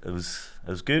 It was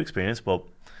a good experience, but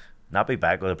not be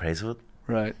back with the price of it.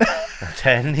 Right. I'm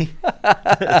telling you.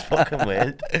 It's fucking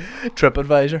wild.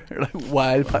 TripAdvisor. Like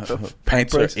wild.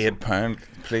 Pints are price. £8,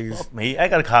 please. Fuck me. I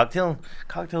got a cocktail.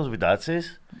 Cocktails with that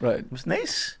says. Right. It was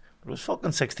nice. It was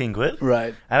fucking 16 quid.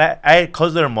 Right. And I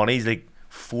cause their money's like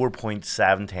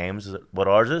 4.7 times what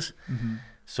ours is. Mm-hmm.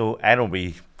 So I don't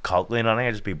be calculating on it.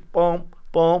 I just be boom,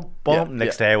 boom, boom. Yeah,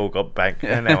 Next day I woke up back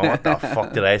and I went, what the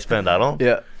fuck did I spend that on?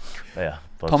 Yeah. Yeah.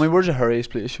 But Tommy, where's the hurriest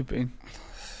place you've been?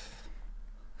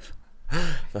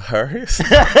 The hurriest.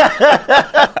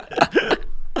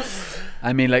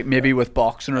 I mean, like maybe with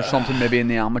boxing or something. Maybe in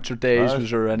the amateur days.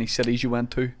 Was there any cities you went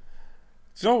to? Do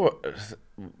you know what?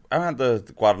 I went to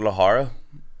Guadalajara.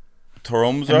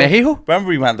 Turoms In Mexico? Remember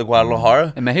we went to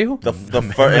Guadalajara? In Mexico? The In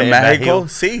in Mexico.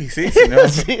 Mexico.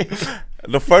 See,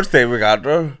 the first day we got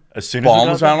there, as soon as we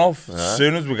bombs got went there- off. As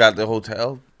soon as we got to the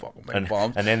hotel, fucking big and,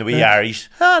 bombs. and then the wee Irish.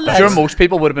 I'm sure most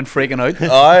people would have been freaking out.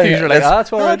 Aye, You're like,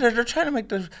 that's all right. they're trying to make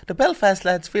the Belfast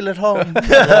lads feel at home.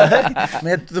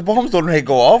 Mate, the bombs don't really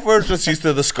go off. We're just used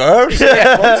to the scares. We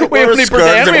We're only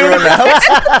scared pretend we everywhere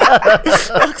else.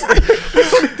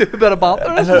 Do a bit of banter.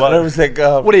 And I was like,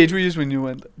 What age were you when you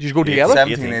went? Did you go together?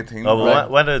 17, 18. Oh, we Right.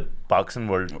 went to boxing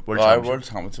world Aye, championships. World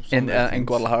Championships. In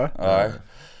Guadalajara? Aye.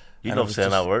 You And it love was saying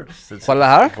just- that word. It's-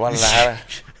 Guadalajara? Guadalajara.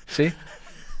 See?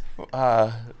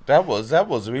 That was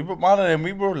a wee bit mad, and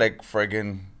we were like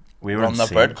friggin' We were on the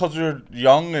insane. bird because we were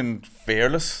young and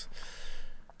fearless.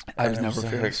 I was And it never was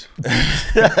fearless.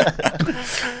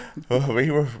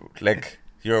 We were like,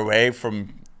 you're away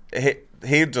from.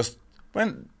 He just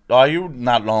went. Oh, you were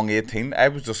not long 18. I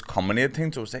was just coming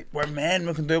 18, so I was like, we're men,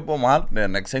 we can do what we want. And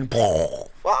then next thing, mama.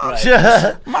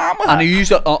 And are you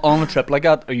on a trip like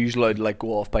that? Are you allowed to like go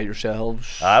off by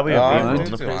yourselves? We Aye, were we on the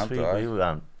did place. want to,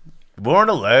 aye. We weren't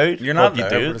allowed. You're not but you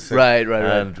allowed, do. but it's Right.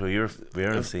 And we were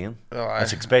insane. Aye.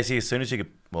 It's especially as soon as you get,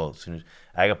 as soon as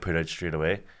I got put out straight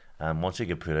away. And once you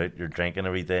get put out, you're drinking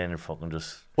every day and you're fucking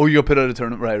just. Oh, you got put out of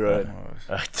tournament. Right.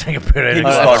 I think I put out. He in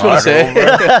was I was starting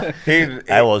gonna to say. over.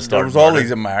 I was There starting was all murder. these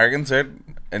Americans out,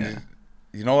 and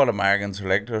you know what Americans are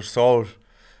like? They're so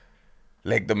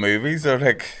like the movies. They're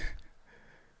like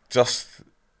just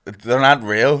they're not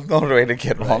real. Not the way to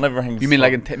get on everything. You mean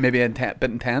like maybe a bit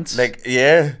intense? like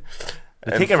yeah?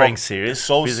 They And take everything fuck- serious, It's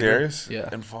so basically. serious. Yeah.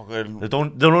 And fucking They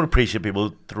don't appreciate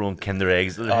people throwing Kinder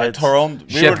eggs at their heads. Tyrone.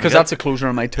 shit, because that's a closer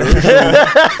on my tour.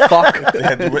 Fuck. They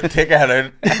had to take a head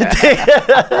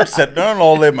out. We're sitting there, and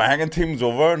all the American teams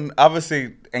over, and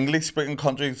obviously English speaking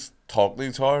countries talk to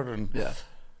each other, and Yeah.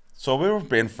 so we were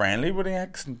being friendly with the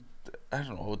ex, and I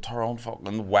don't know, Tyrone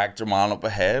fucking whacked your man up the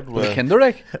head With a with, Kinder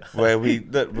egg?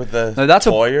 with the Now that's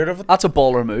a- toy out of it. That's a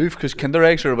baller move because Kinder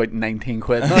eggs are about 19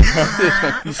 quid now.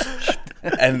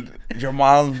 And your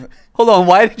man, Hold on,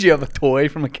 why did you have a toy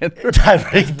from a Kinder? I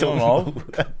really don't don't know. know.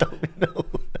 I don't know.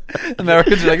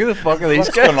 Americans are like, who the fuck are these what's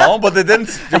guys? going on? But they didn't.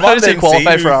 Your How man does he didn't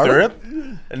qualify see for you Ireland? through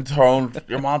it. And Tyrone,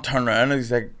 your man turned around and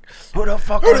he's like, Who the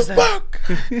fuck "Who was the that?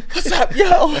 fuck? What's up,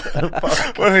 yo?"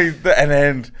 And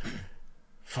then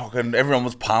fucking everyone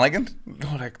was panicking.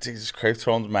 Oh, like Jesus Christ,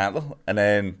 Tyrone's mental. And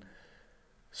then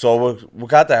so we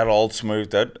got that all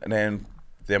smoothed out. And then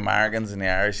the Americans and the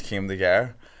Irish came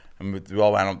together, and we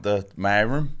all went up to my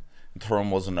room. And Tyrone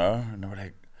wasn't there, and they were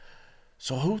like,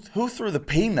 "So who threw the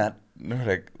peanut?" And they were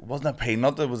like, "It wasn't a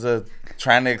peanut. It was a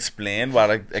trying to explain what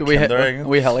a So Kinder egg is."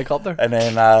 we helicopter. And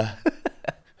then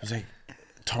he was like,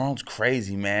 "Tyrone's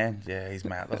crazy, man. Yeah, he's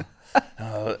mental.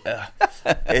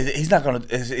 He's not gonna.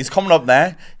 He's coming up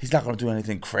now. He's not gonna do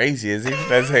anything crazy, is he?"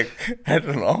 And I was like, "I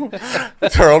don't know."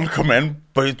 Tyrone come in,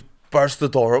 burst the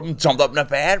door open, jumped up in the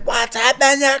bed. "What's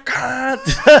happening, you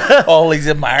cunt?" All these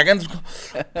Americans.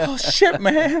 "Oh shit,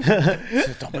 man!" I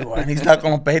said, "Don't be worried. He's not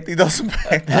gonna bite. He doesn't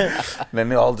bite." And then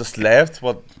they all just left.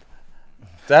 But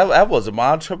that was a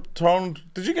mad trip. Tyrone,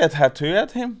 did you get a tattoo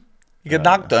at him? You get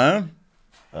knocked down.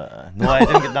 No, I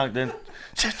didn't get knocked in.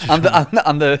 And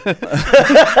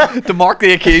the to mark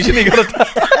the occasion, he got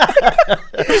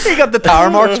he got the tire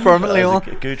marks permanently It was on.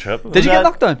 a good trip. Did you get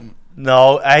knocked down?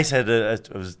 No, I said it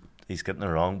was. He's getting it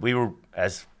wrong. We were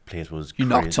as place was. You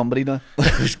knocked somebody down.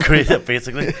 It was crazy,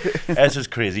 basically. It's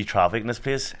just crazy traffic in this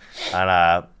place,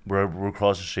 and we're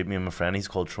across the street. Me and my friend, he's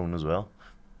called Tron as well,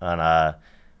 and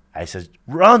I said,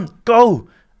 run, go.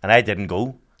 And I didn't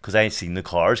go because I seen the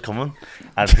cars coming.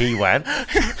 And he went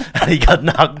and he got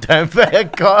knocked down by a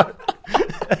car.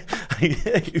 He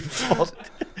fucked.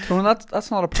 Tyrone,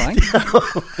 that's not a prank.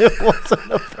 It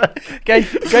wasn't a prank.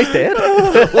 Guy's dead.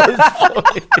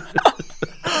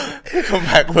 Come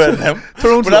back with him.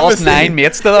 Tyrone's But lost obviously- 9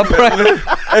 mates to that prank.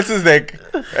 This is like,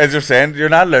 as you're saying, you're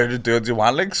not allowed to do what you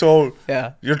want. Like, so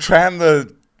Yeah. you're trying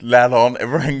to let on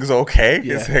everything's okay.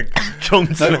 It's Yeah. like,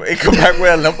 Drunk so he come back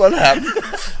with a limp. What happened?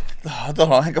 Oh, I don't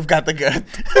know. I think I've got the good.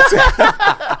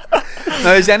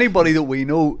 Now, is anybody that we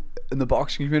know in the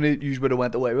boxing community you would have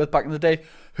went away with back in the day?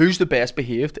 Who's the best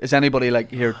behaved? Is anybody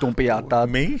like, here, don't be at that?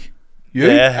 Me? You?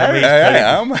 Yeah, I mean, I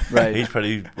am. Right. he's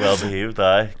pretty well behaved.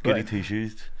 Aye, goody Right. two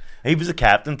shoes. He was the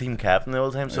captain, team captain the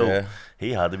whole time, so Yeah.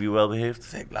 he had to be well behaved.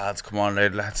 It's like, lads, come on,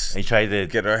 lad, let's. He tried to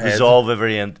Get our heads- resolve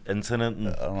every incident, and,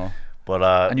 I don't know. but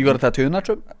And you got a tattoo on that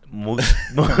trip? most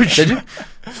Did you?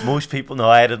 most people. No,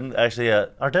 I didn't actually.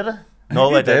 Or did I?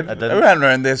 No, I did. I I didn't. ran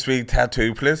around this week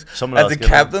tattoo place. Someone As else the get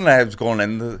captain, I was going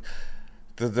in.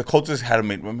 The coaches had a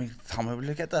meeting with me. Tell me, will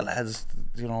you get the lads,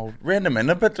 rein them in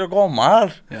a bit? They're going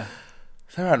mad. Yeah.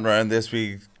 So I ran around this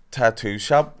week tattoo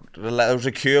shop. There was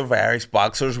a queue of Irish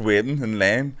boxers waiting in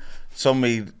line.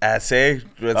 Somebody essay with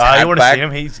You hat want to back, see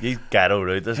him? He's ghetto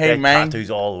rude. This Hey, guy man.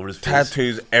 tattoos all over his face.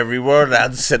 tattoos everywhere.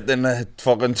 Lads sitting in a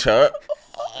fucking chair,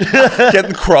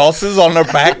 getting crosses on their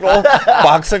back,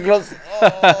 boxing gloves. Oh,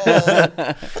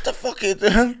 what the fuck are you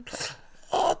doing?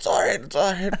 Oh, it's alright, it's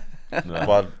alright. No.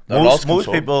 But I Most lost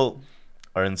control. people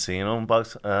are insane on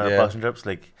boxing trips.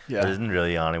 Like Yeah. there isn't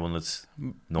really anyone that's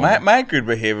normal. My good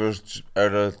behaviours are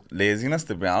the laziness,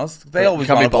 to be honest. They You always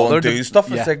can't be want to go and bothered. do stuff.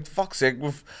 Yeah. It's like, fuck's sake,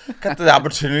 we've got the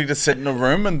opportunity to sit in a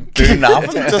room and do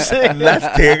nothing. Just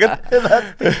let's take it.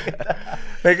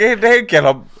 Like, they get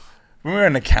up. When we were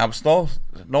in the camps now,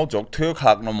 no joke, 2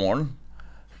 o'clock in the morning,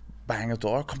 bang a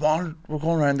door, come on, we're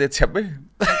going around the chippy.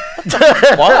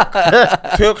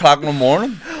 What? 2 o'clock in the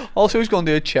morning? Also, he's going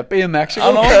to do a chippy in Mexico.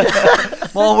 I know.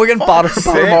 Well, we're getting battered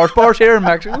sake. Mars bars here in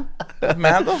Mexico.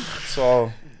 Mental.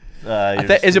 So,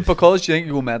 Is it because you think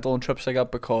you go mental on trips like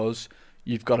that because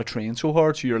you've got to train so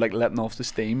hard, so you're like letting off the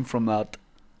steam from that?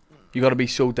 You got to be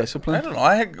so I disciplined. don't know.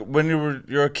 I think when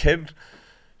you're a kid,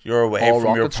 you're away All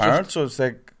from your rockets parents, so it's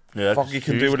like, Yeah, fuck, you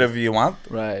can do seriously. whatever you want.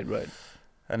 Right, right.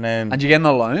 And then, And you get an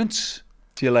allowance?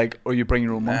 Do you like, or you bring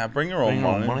your own money? bring your own Bring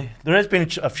your money. own money. There has been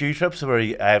a few trips where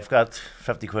I've got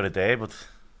 50 quid a day, but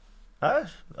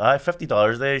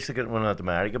 $50 a day I used to get when I went to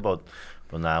America, but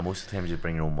nah, most of the times you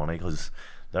bring your own money because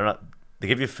they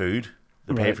give you food,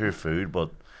 they pay Right. for your food, but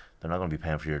they're not going to be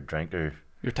paying for your drink or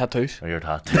Your tattoos? your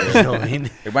tattoos. You know what I mean?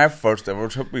 Like my first ever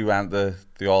trip, we went to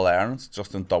the All Irelands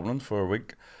just in Dublin for a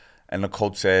week, and the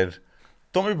coach said,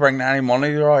 "Don't be bringing any money.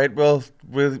 You're all right.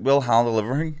 We'll handle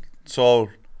everything." So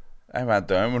I went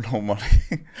down with no money.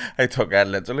 I took it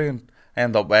literally and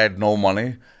ended up I had no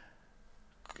money.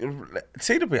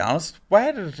 See, to be honest,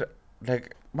 why did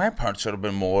my parents should have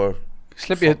been more.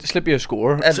 Slip you a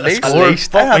score. At least. At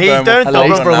least. I had He's them down with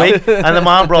Dublin fucking for a now. week, and the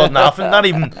man brought nothing, not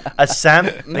even a cent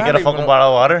to Not get a even fucking a- bottle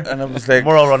of water. And it was like,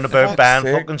 We're all running about fuck's buying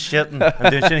sake. fucking shit and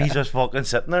doing shit. He's just fucking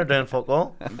sitting there doing fuck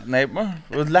all. Nightmare.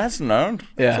 It was lesson learned.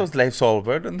 Yeah. That's what life's all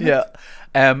about, isn't it?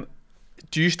 Yeah.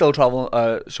 Do you still travel?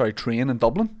 Train in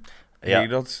Dublin? He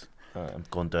does. I'm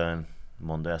going down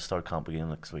Monday. I start camp again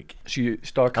next week. So you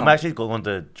start. I'm camp actually going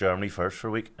to Germany first for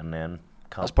a week and then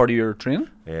camp. as part of your training.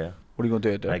 Yeah, What are you going to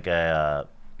do out there? like I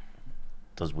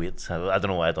does weights. I don't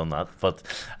know why I done that, but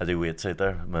I do weights out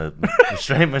there. My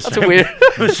strength, That's a weird.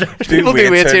 People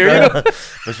do weights weights out here, you there. know.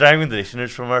 my strength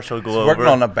conditioners from her, so I go Working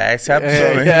over. on a bicep.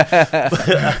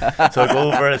 So I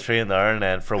go over and train there, and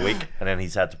then for a week, and then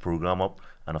he's had the program up,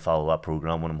 and I follow that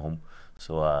program when I'm home.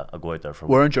 So I go out there for a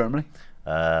We're week. in Germany.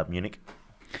 Munich.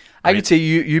 I could say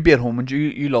you be at home and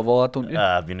you love all that, don't you?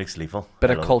 Munich's lethal.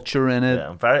 Bit I of love it. culture in it. Yeah,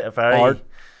 I'm very art.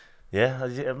 Yeah,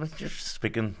 I'm just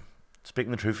speaking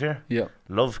the truth here. Yeah.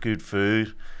 Love good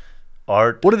food,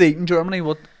 art. What do they eat in Germany?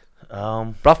 What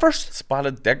bratwurst?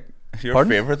 Spotted dick. Your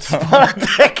Pardon? favourite song. That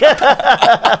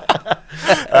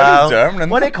is German,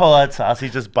 What do isn't they call that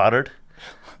sausage? Just battered.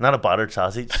 Not a battered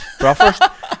sausage. Bratwurst?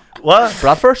 What?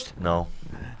 Bratwurst? No.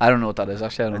 I don't know what that is.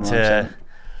 Actually, I don't It's know. What I'm saying.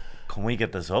 can we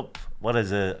get this up? What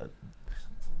is it?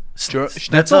 Schnitzel?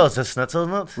 Schnitzel? It's a schnitzel,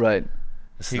 isn't it? Right.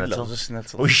 A he? He schnitzel. loves a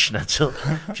schnitzel. Oh, schnitzel.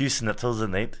 A few schnitzels a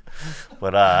night.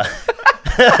 But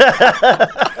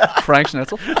Frank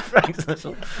Schnitzel. Frank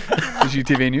Schnitzel. Is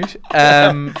UTV News.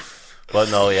 But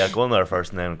no, yeah, going there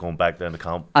first and then going back down to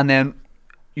camp. And then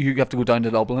you have to go down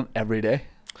to Dublin every day.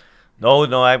 No,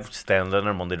 I'm staying down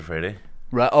there Monday to Friday.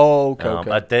 Right. Oh, okay.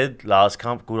 I did last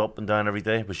camp, go up and down every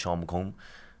day with Sean McComb.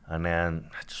 and then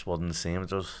it just wasn't the same. It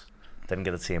just didn't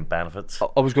get the same benefits.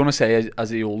 I was going to say, as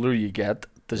the older you get,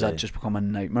 does Yeah. that just become a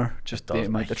nightmare? Just the does.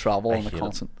 amount of travel I and the hate it.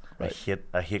 constant. Right.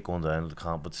 I hate going down to the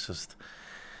camp. It's just,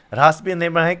 it has to be a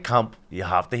nightmare. I think camp you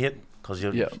have to hit because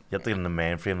Yeah. you have to get in the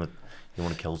mind frame that you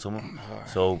want to kill someone.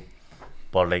 So,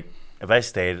 but like if I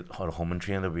stayed at home and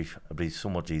trained, it'd be so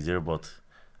much easier. But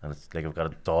and it's like I've got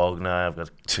a dog now. I've got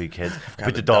 2 kids.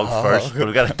 Put the dog first, but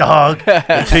I've got a dog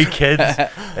and 2 kids.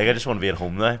 Like I just want to be at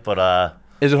home now. But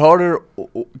Is it harder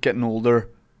getting older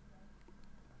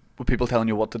with people telling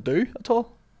you what to do at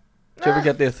all? Do you ever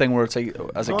get the thing where it's like,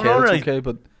 as a No, kid, not it's really. okay,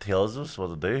 but tells us what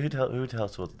to do. Who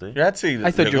tells us what to do? You're actually I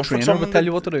thought your looking for trainer someone would tell to-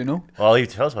 you what to do, no? Well, he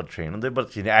tells us what training do,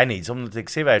 but I need something to take.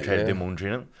 Say if I tried to Yeah. do my own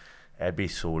training, I'd be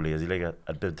so lazy. Like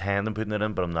I'd pretend I'm putting it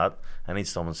in, but I'm not. I need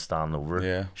someone standing over,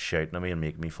 Yeah. shouting at me and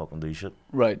making me fucking do shit.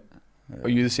 Right. Are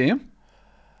you the same?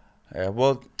 Yeah,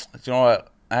 well, do you know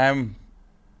what? I'm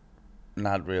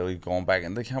not really going back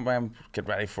into camp. I'm getting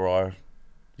ready for our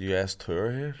US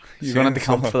tour here. You're going soon, to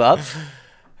camp so for that?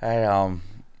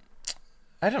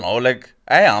 I don't know. Like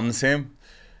I am the same,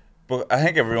 but I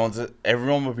think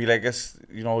everyone would be like this.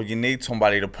 You know, you need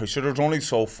somebody to push you. There's only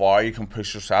so far you can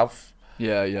push yourself,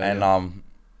 Yeah, yeah. and yeah.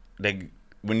 like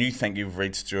when you think you've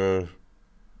reached your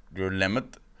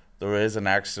limit, there is an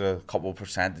extra couple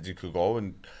percent that you could go,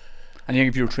 and And you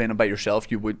think if you were training by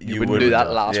yourself, you wouldn't do wouldn't that do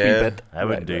it, last yeah. wee bit. I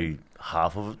wouldn't Right, do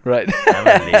half of it. Right. I'm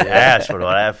a lazy. I swear to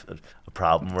God, I have a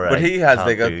problem where. but I he has can't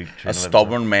like do a training by myself.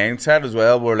 stubborn mindset as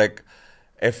well. Where like,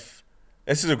 if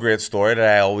this is a great story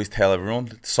that I always tell everyone,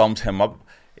 it sums him up.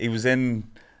 He was in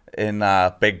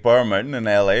Big Bear Mountain in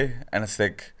LA, and it's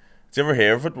like, do you ever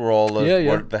hear of it? Where all the Yeah, yeah.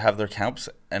 where they have their camps,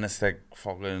 and it's like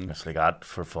fucking. It's like that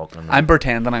for fucking. I'm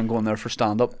pretending I'm going there for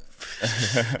stand up.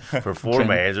 for 4 training.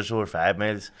 miles or so or 5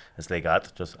 miles. It's like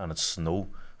that, just and it's snow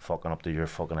fucking up to your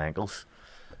fucking ankles.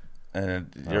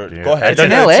 And Oh, dear. go ahead. It's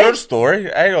in It's LA? your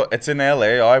story. I know it's in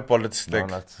LA, alright, but it's No, like,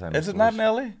 that's the same is as it not in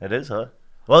ours. LA? It is, huh?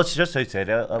 Well, it's just outside.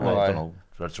 I aye. don't know.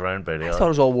 It's around by I there. thought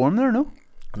it was all warm there, no?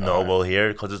 No, well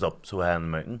here because it's up so high on the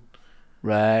mountain.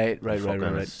 Right, right, right, Fucking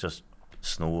right, right. It's just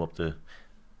snow up to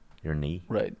your knee.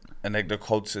 Right. And like the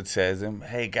coach, it says him,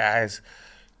 hey guys,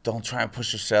 don't try and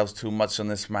push yourselves too much on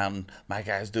this mountain. My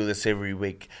guys do this every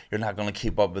week. You're not going to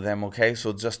keep up with them, okay?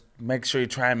 So just make sure you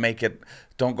try and make it.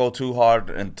 Don't go too hard.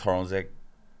 And Tyrone like,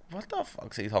 what the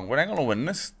fuck's he talking? We're not going to win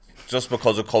this. Just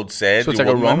because the coach said So it's you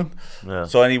like a wouldn't win run? it. Yeah.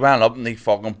 So and he ran up and he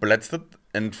fucking blitzed it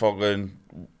and fucking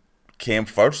came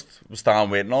first. Was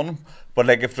standing waiting on him. But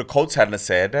like if the coach hadn't have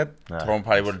said that, Nah. Tyrone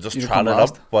probably would have just You'd have trotted come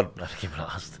last. up. But I keep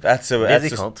last. that's Lazy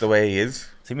just cunt. the way he is.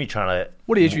 See me trying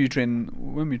What age were you training?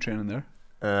 When were you training there?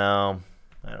 to.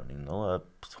 I don't even know.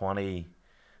 20,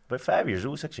 about 5 years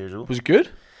old, 6 years old. Was it good?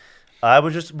 We're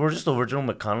just over Joe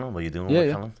McConnell. What are you doing, Yeah, with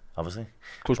yeah. McConnell? Obviously.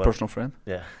 Close But- personal friend.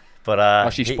 Yeah, but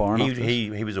Actually sparring he after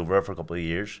this. he was over there for a couple of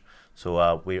years. So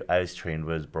I was trained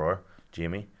with his brother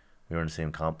Jamie. We were in the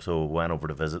same camp, so we went over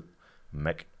to visit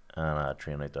Mick and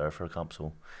trained out there for a camp.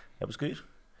 So it was good. It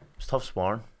was tough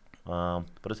sparring, but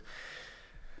it's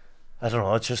I don't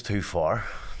know. It's just too far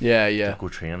Yeah, to yeah. go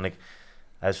training. Like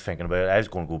I was thinking about it. I was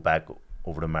going to go back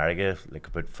over to America like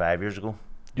about 5 years ago.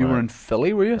 You when were I- in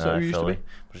Philly, were you? Is that where you used Philly. to be?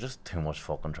 But it's just too much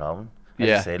fucking traveling.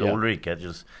 Yeah, As I say, the yeah. older you get,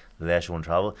 just the less you want to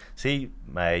travel. See,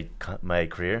 my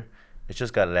career, it's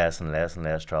just got less and less and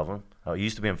less traveling. I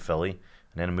used to be in Philly, and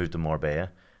then I moved to Marbella,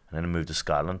 and then I moved to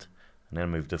Scotland, and then I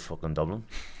moved to fucking Dublin.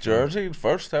 Jersey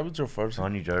first. That was your first. Oh,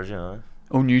 New Jersey, huh?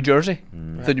 Oh, New Jersey?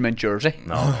 Mm. I thought you meant Jersey.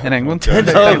 No. In England. Don't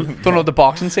know what the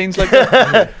boxing scene's like.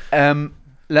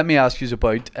 Let me ask you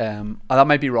about. That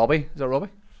might be Robbie. Is that Robbie?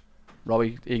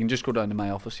 Robbie, you can just go down to my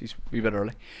office. He's a wee bit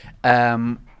early.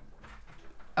 I'm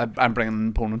bringing an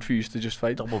opponent for you to just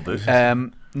fight. Double boot.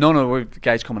 No, the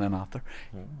guy's coming in after.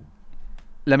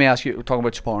 Let me ask you, talking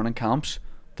about sparring and camps.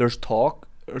 There's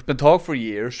been talk for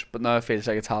years, but now it feels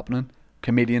like it's happening.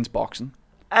 Comedians boxing.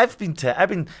 I've been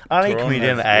any Tyrone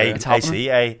comedian has, I yeah. It's I happening.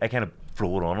 see, I kind of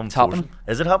throw it on them. It's happening.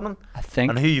 Is it happening? I think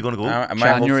And who are you going to go? Am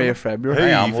I January or hosting it? February. Who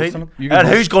I are am you hosting fighting? You can And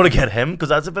host. who's going to get him? Because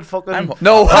that's a bit fucking.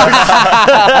 No.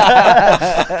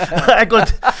 I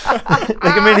got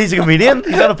like I mean he's a comedian.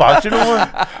 He's not a boxer no more.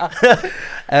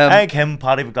 I think him,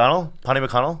 Paddy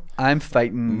McConnell. I'm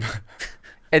fighting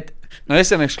it. Now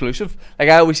it's an exclusive. Like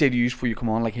I always say to you before you come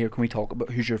on, like here, can we talk about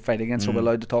who's your fight against? Are we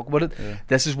allowed to talk about it? Yeah.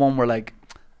 This is one where like,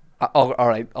 all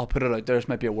right, I'll put it out there. This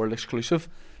might be a world exclusive.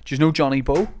 Do you know Johnny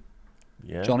Bow?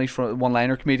 Yeah. Johnny's from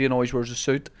one-liner comedian, always wears a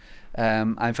suit.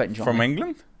 I'm fighting Johnny. From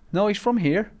England? No, he's from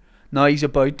here. No, he's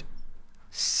about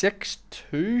 6'2",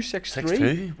 6'3".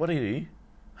 6'2". What are you?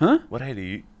 Huh? What height are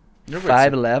you? You're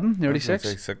about 5'11", nearly I was gonna 6.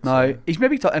 say 6, No, yeah. he's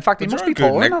maybe. In fact, he But must you're be a good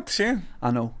taller than Nick, that. Shane.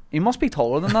 I know. He must be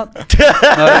taller than that.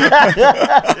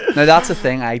 Now that's the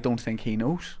thing I don't think he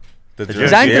knows. The Did dress,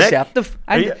 Because I'm you- yeah. deceptive.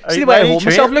 Are you- See the why way are I you hold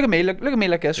myself. trained? Look at me. Look at me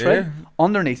like this, right? Yeah.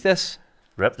 Underneath this.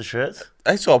 Rip the shreds.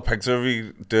 I saw a picture of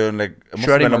you doing like it must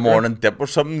Shreddy have been a Mercury. morning dip or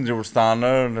something. You were standing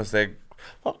there and it's like,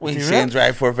 what we you Shane's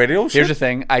right for a video. Here's shit. the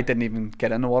thing. I didn't even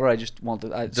get in the water. I just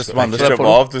wanted. I Just so- wanted to so I strip photo-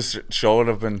 off to show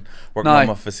that I've been working No. on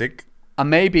my physique. I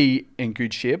may be in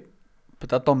good shape, but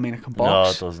that don't mean I can No,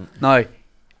 box. it doesn't. Now,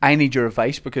 I need your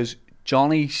advice because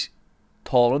Johnny's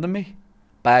taller than me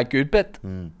by a good bit.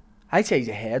 I'd say he's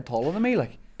a head taller than me.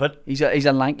 Like But he's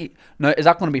a lanky. Now, is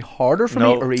that going to be harder for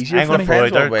no, me or easier I'm for gonna me? throw it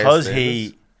Depends out there what way because it he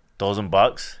is. doesn't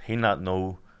box. He not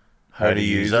know How to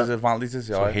use his it. advantages.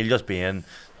 So Yeah. he'll just be in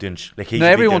doing like he. Now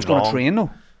everyone's going to train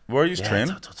though. Where are you Yeah,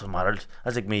 training? it doesn't matter.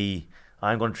 That's like me.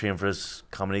 I'm going to train for this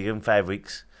comedy gig in 5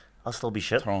 weeks. I'll still be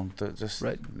shit. Toronto, just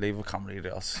Right. leave a comedy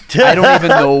to us. I don't even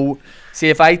know. See,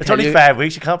 if I It's tell only you, 5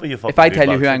 weeks. You can't be a fucking. if I good tell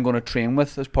you who boxer. I'm going to train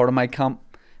with as part of my camp,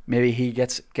 maybe he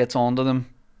gets onto them.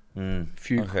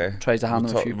 Few Okay. tries to hand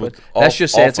We'll them a talk- few. we'll- But let's off-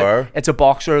 just say off it's a, air. it's a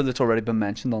boxer that's already been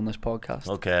mentioned on this podcast.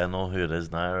 Okay, I know who it is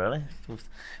now. Really,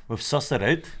 we've sussed it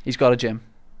out. He's got a gym.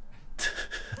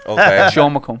 Okay.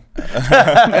 Sean McComb.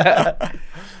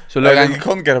 So look, Like, I'm, you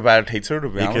couldn't get a better teacher to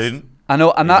be You honest. couldn't. I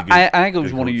know, and that, He's a good- I think it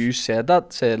was good one of coach. you said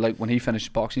that. Said like when he finishes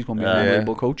boxing, he's going to be an Yeah.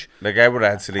 unbelievable coach. Like I would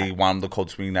actually want him to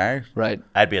coach me now. Right?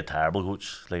 I'd be a terrible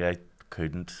coach. Like I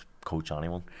couldn't coach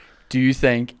anyone. Do you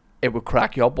think it would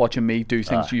crack you up watching me do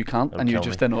things Ah, you can't, it'll and you kill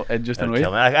just me. annoy, it just It'll annoy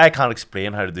kill you? me. I can't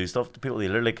explain how to do stuff to people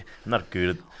either. Like I'm not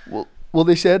good at. Well,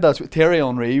 they said that's what Thierry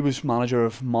Henry was manager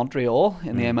of Montreal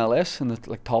in the Mm. MLS in the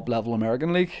like top level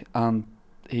American league, and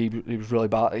he was really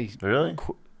bad. He Really?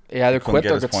 either couldn't quit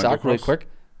get or his got point sacked really across. quick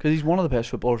because he's one of the best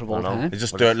footballers of all I know. time. You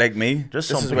just But do it's it like me. just This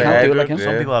some is people the way can't I do it do like it. him.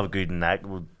 Some Yeah. people have a good knack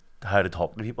with how to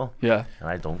talk to people, Yeah. and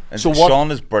I don't. And So what-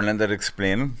 Sean is brilliant at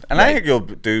explaining, and I Right. think you'll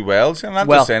do well. See, I'm not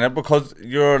Well- just saying it because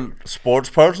you're a sports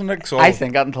person, like, so I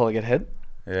think that until I get hit,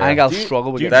 yeah. I think I'll Do you-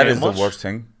 struggle with do you getting that hit. is the much? worst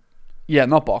thing. Yeah,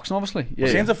 not boxing obviously. Yeah,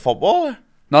 Shane's yeah. a footballer.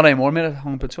 Not anymore, mate. I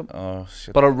hung boots up, Oh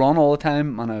shit! but I run all the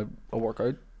time and I work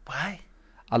out. Why?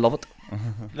 I love it.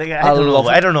 Like I I don't love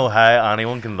know. it. I don't know how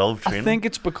anyone can love I training. think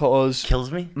it's because Kills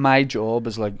me. my job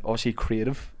is like obviously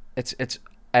creative. It's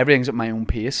everything's at my own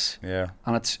pace. yeah,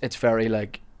 And it's very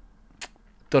like,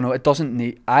 don't know, it doesn't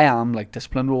need, I am like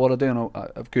disciplined with what I do and I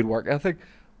have good work ethic,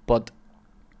 but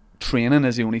training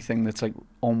is the only thing that's like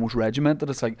almost regimented.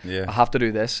 It's like yeah. I have to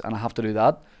do this and I have to do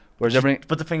that, whereas everything,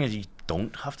 But the thing is, you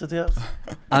don't have to do it.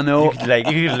 I know. You could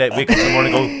wake up in the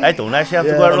morning and go, I don't actually have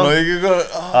to Yeah. go out and No, run. you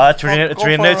go. Train go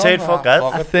train for a outside. run. Fuck that.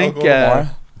 Fuck I it, think, I'll go tomorrow.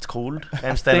 It's cold.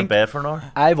 I'm staying in think- bed for an hour.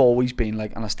 I've always been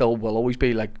like, and I still will always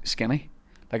be like skinny,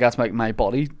 like that's like my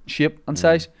body shape and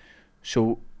size,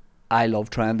 so I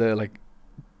love trying to like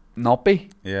not be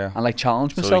Yeah. and like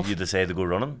challenge So myself. you decide to go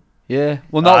running. Yeah,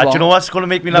 well not Do wrong. you know what's going to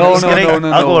make me not No, be no, skinny? no,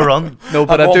 no, I'll no. go a run. No,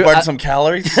 but I'll I go do. burn I, some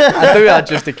calories. I do that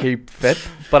just to keep fit.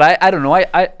 But I don't know.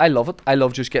 I love it. I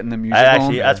love just getting the music I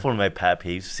actually, on. that's one of my pet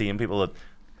peeves. Seeing people that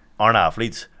aren't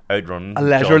athletes out running. A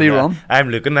leisurely jogging. run. I'm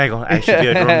looking. I go. I should be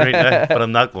out running right now, but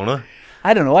I'm not gonna.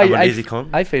 I don't know. I'm a lazy cunt.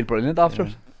 I feel brilliant after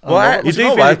it. I Well, love it. you do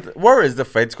know feel what? Where is the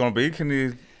fight's going to be? Can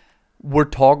you? We're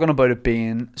talking about it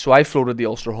being. So I floated the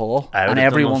Ulster Hall, I and would've done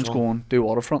everyone's Ulster Hall. going do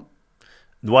waterfront.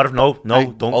 Water? No,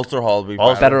 don't. Ulster Hall will be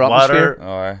Ulster- Better atmosphere. Oh,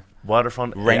 aye.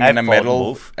 Waterfront. Ring I've in the fought in middle,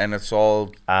 both. and it's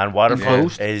all And waterfront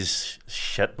Enclosed. is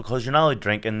shit because you're not allowed to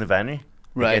drink in the venue.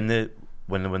 Like Right. in the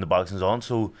when the boxing's on,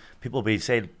 so people be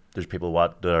say there's people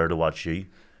there to watch you,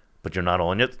 but you're not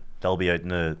on it. They'll be out in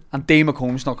the And Dave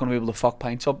McComb's not going to be able to fuck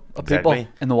pints up at people exactly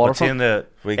in the But seeing waterfront.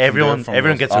 We can do everyone it from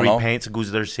everyone those- gets I a know. repaints and goes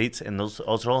to their seats in those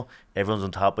also everyone's on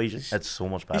top of you. It's so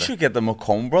much You better. should get the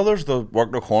McComb brothers to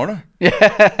work the corner.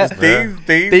 Yeah, Dave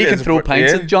they can throw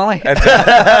pints at Johnny.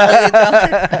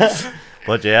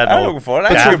 But yeah, I'm no. looking for it.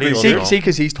 But I Definitely should be will see, do. see,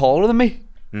 because he's taller than me.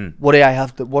 Hmm. What do I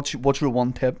have to? What's your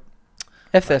one tip?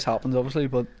 If this happens, obviously,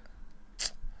 but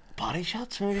Body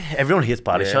shots, maybe. Everyone hates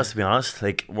body Yeah. shots, to be honest.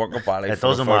 Like work a body. It for the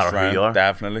doesn't first matter who round, you are.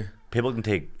 Definitely. people can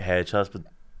take headshots, but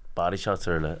body shots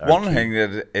are One key. thing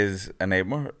that is a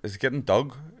nightmare is getting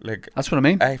dug. Like that's what I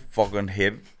mean. I fucking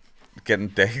hate getting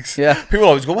digs. Yeah. People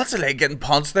always go, "What's it like getting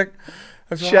punched?" Like,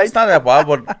 I go, Shite. it's not that bad,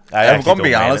 but I I'm actually gonna be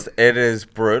don't mind honest, it is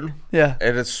brutal. Yeah,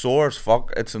 It is sore as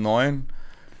fuck. It's annoying.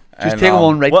 just And, take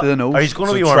one right What- to the nose. Are you going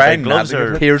to So be try wearing big not gloves to get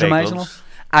or hit. Tears in fake my eyes and gloves?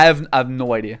 I have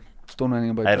no idea. Don't know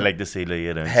anything about I'd that. like to see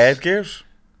Leah down. headgears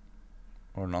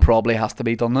or not? Probably has to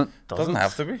be done it. Doesn't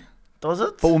have to be. Does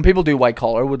it? But when people do white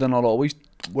collar, would they not always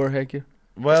wear headgear?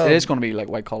 Well, It is going to be like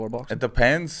white collar boxing. it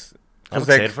depends. I'm 'Cause,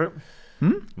 excited like, for it.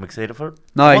 Hmm? I'm excited for it.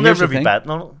 No, I wonder here's if the we'll be thing. betting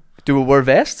on it. Do we wear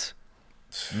vests?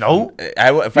 No,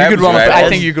 If You I could was run. right, I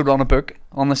think you could run a book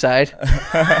on the side.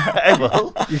 I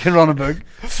will. You can run a book,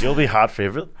 You'll be hot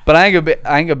favourite. but I think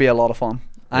it'd be a lot of fun.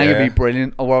 I think it'd Yeah. be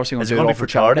brilliant. We're obviously going Is to it do it going all to be for for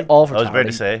charity? All for I was about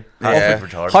to charity. say. Yeah. All for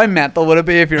charity. How mental would it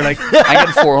be if you're like, I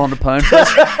get £400 for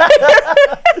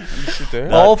this? You should do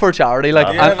it. All for charity,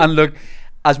 like, Yeah. and look,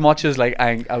 as much as like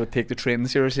I would take the training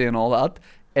seriously and all that,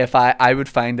 if I would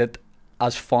find it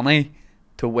as funny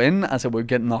to win as it would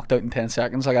get knocked out in 10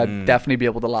 seconds, like I'd definitely be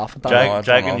able to laugh at that. I don't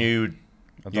Jack know. and you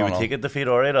I would don't know. take a defeat,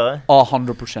 alright, aye? Oh,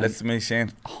 100%. Listen to me,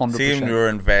 Shane. 100%. See, if you're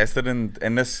invested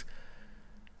in this,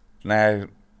 now,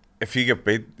 if you get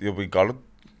beat, you'll be gutted.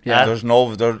 Yeah. There's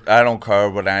no, I don't care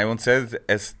what anyone says.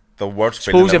 It's the worst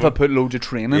Suppose feeling if I ever. put loads of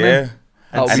training Yeah. in, And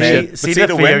that would And be then- shit. but see see the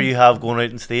the fear win- you have going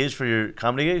out on stage for your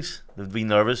comedy gigs? They'd be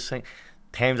nervous.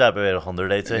 Times that by about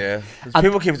 100, I'd say. Yeah. And-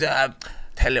 People keep saying,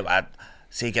 tell you what,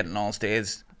 see getting on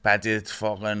stage, bet you it's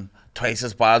fucking twice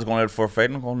as bad as going out for a fight.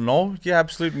 And I'm going, no, you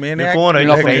absolute maniac. You're going out You're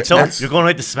not to gonna fight get someone. nuts. You're going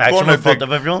out to smack Going someone in out front to-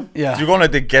 of everyone. Yeah. You're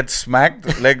going to get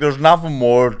smacked. Like, there's nothing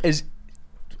more Is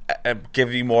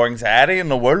give you more anxiety in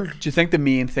the world. do you think the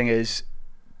main thing is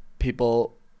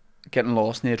people getting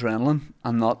lost in the adrenaline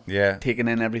and not Yeah. taking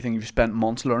in everything you've spent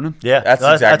months learning? Yeah, That's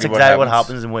that's exactly exactly what what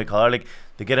happens in white collar. Like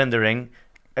they get in the ring,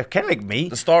 kind of like me.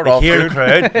 They start they off hear the good. crowd,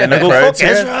 And and they the go crowd's fuck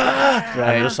yes, here. rah!"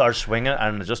 Right. and they just start swinging,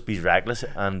 and it just be reckless.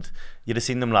 And you'd have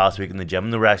seen them last week in the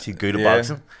gym. They were actually good at Yeah.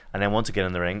 boxing, and then once they get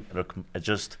in the ring, it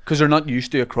just. Because they're not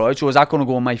used to a crowd. So is that going to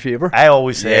go in my favour? I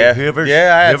always say, Yeah. whoever's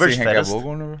Yeah, I whoever's actually think I fittest, will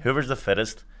go in there. whoever's the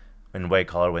fittest, in white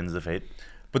collar wins the fight.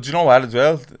 But you know what as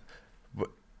well?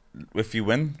 If you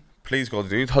win, please God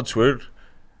do touch wood.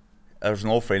 There's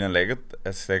no feeling like it.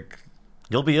 It's like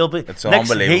You'll be. It's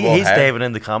unbelievable, He's hey? diving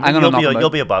into comedy. I'm gonna knock him You'll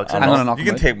out. be a boxer. I'm gonna knock you him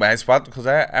can out. take my spot because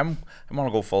I'm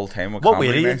gonna go full time with What comedy.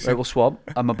 weight are you? next Right, year. we'll swap.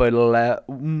 I'm about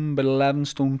 11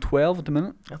 stone 12 at the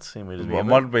minute. That's the same weight as me.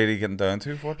 What weight are you getting down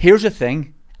to for? Here's the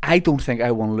thing. I don't think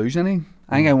I want to lose anything.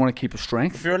 I think I want to keep a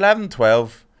strength. If you're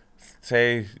 11-12,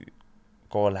 say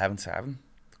go 11-7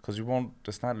 because you won't.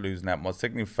 It's not losing that much. It's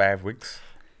taking you 5 weeks.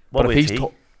 What but if weight's he's he?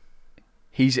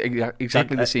 he's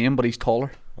exactly the same, but he's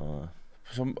taller. Oh,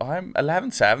 So I'm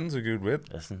 11-7 is a good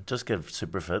weight. listen, just get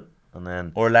super fit. And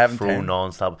then Or 11-10. throw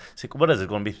non-stop. See, what is it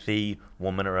going to be? 3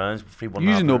 1-minute rounds? 3 1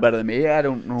 You know better than me. I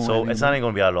don't know. So anything it's about not even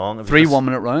going to be that long. If you 3 just- 1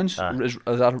 minute rounds. Ah. Is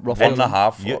that roughly?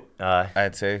 1.5. You,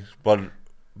 I'd say, but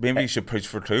maybe you should push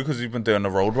for 2 because you've been doing the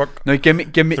road work. Now give me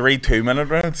 3 2-minute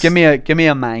rounds. give me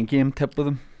a mind game tip with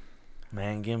him.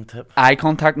 man game tip. Eye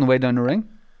contact on the way down the ring.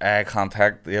 Eye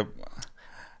contact. Yep.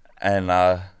 And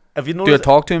Have you Do I noticed?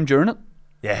 talk to him during it?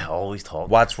 Yeah, always talk.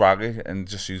 watch Rocky and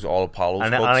just use all Apollo's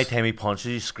And then quotes. anytime he punches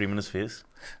you, scream in his face.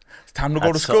 It's time to go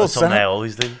to That's school, something I son.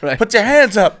 always do. Right. Put your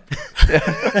hands up.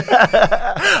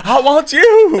 I want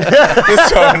you.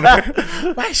 Just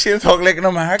talking. Why she talk like an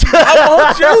American? I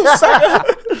want you,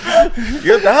 sucker.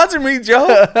 You're dodging me,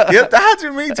 Joe. You're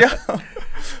dodging me, Joe.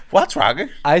 Watch Rocky.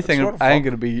 I think It's I think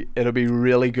fun. it'll be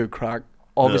really good crack.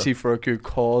 Obviously for a good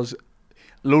cause.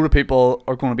 A load of people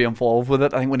are going to be involved with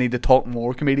it. I think we need to talk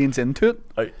more comedians into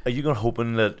it. Are you going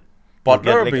hoping that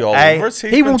Butler we'll will get, be like, all I- over us.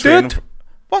 He's He been won't do training it. for-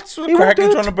 What's the He won't crack? do He's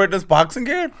it. trying to build this boxing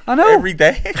gear. I know. Every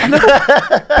day. Big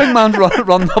man's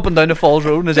running up and down the Falls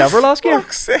Road in his Everlast gear.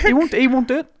 Fuck's sake. He won't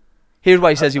do it. Here's why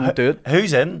he says he won't do it.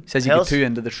 Who's in? He says he Tell get us too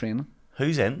into the training.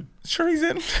 Who's in? Sure, he's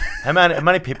in. How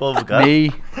many people have we got?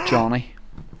 Me, Johnny.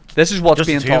 This is what's Just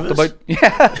the being two of talked us? about.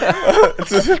 Yeah.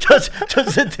 just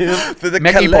the two. The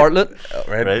Mickey collect- Bartlett,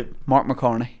 Right. Right, Mark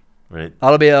McCartney. right.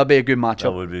 That'll be a good That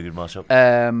matchup. would be a good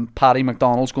matchup. Paddy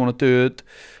McDonald's going to do it.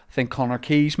 I think Connor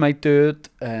Keys might do it.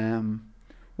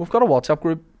 We've got a WhatsApp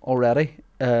group already.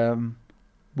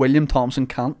 William Thompson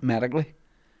can't medically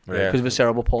Yeah. because of his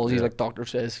cerebral palsy. Yeah. Like doctor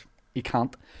says he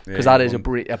can't Yeah, because that you is a won't-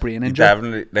 brain You injury.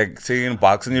 definitely like see in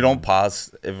boxing you don't pass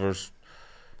if there's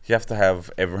you have to have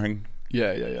everything.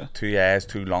 Yeah. 2 eyes,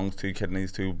 2 lungs, 2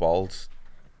 kidneys, 2 balls.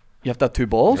 You have to have 2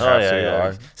 balls. Oh, Yeah, yeah, so yeah. you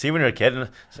are. See, when you're a kid, Do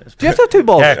you have to have 2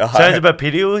 balls? yeah, sounds a bit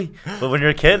pedo, but when you're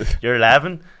a kid, you're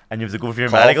 11, and you have to go for your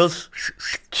Cough. medicals.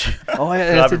 Oh,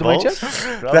 yeah. Grab That's your the way balls.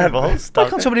 check. Grab your balls. Why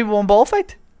can't somebody with one ball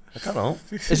fight? I don't know.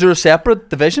 Is there a separate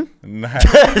division? Nah.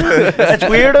 It's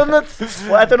weird, isn't it?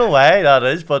 Well, I don't know why that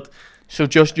is, but So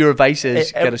just your advice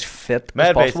is Eh, get as fit my as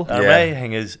advice, possible. Yeah. my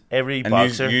thing is every and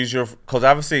boxer. use your because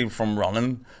obviously from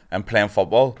running and playing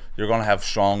football you're gonna have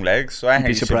strong legs. So I You'd think be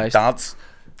you should surprised. dance.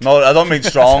 No, I don't mean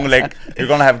strong. Like you're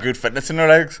gonna have good fitness in your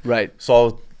legs. Right.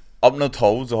 So up no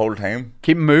toes the whole time.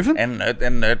 Keep 'em moving. In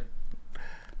and out.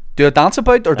 Do a dance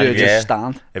about or do you Yeah. just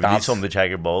stand? if you need dance. something to check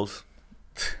your balls,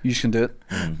 You just can do it.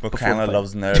 But Before kind of fight.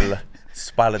 loves an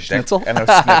spallet dick Schnitzel. and a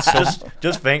schnitzel.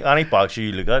 just think any boxer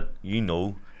you look at, you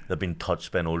know they've been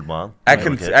touched by an old man. I Right,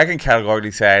 can okay. I can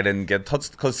categorically say I didn't get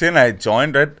touched because then I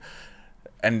joined it,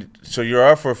 and so you're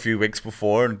out for a few weeks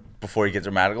before you get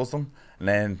your medicals done, and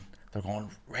then they're going,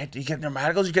 right, you getting your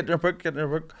medicals, you getting your book,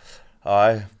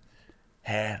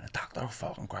 hey, the doctor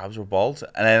fucking grabs your balls,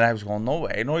 and then I was going, no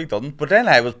way, no he doesn't. But then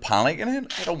I was panicking,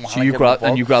 and I don't want So to you get grabbed involved.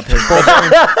 and you grabbed his balls.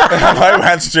 I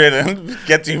went straight in,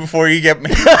 get you before you get me.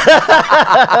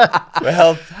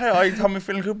 Well, how you tell me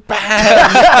feeling good?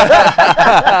 Bam!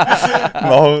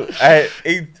 No,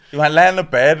 he went laying in the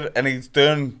bed and he's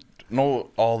doing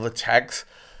all the checks.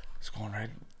 He's going, right,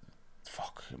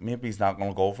 fuck, maybe he's not going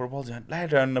to go for the balls. He went, lay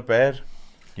down in the bed.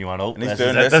 You want to? And he's This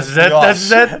is doing it. this. This is it. Oh, This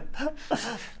is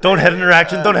it. Don't hit an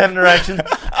erection. Don't hit an erection.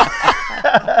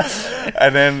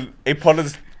 And then he put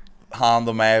his hand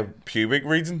on my pubic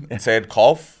region and said,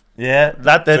 cough. Yeah,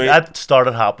 that did. So That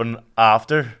started happening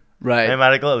after Right. my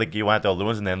medical. Like you went to other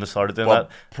ones and then they started doing But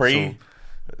that. pre.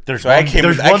 There's So I one, came,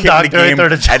 there's I one came to the doctor out game there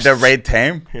that at the just right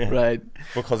time Right.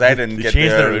 because I didn't they get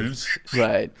changed the there. rules.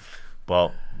 Right.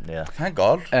 Well, yeah. Thank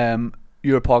God.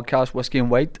 Your podcast, Whiskey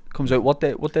and White, comes out what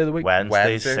day of the week? Wednesdays,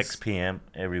 Wednesdays. 6 p.m.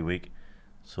 every week.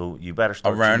 So you better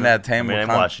start Around tuning that in. time I mean, we I'm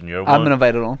can't- watching your I'm one.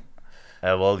 invited on.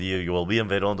 Well, you will be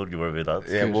invited on. Don't you worry about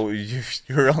that. Yeah, well,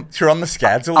 you're on the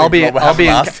schedule. I'll be even though we I'll be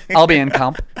in haven't asked. I'll be in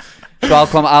camp. So I'll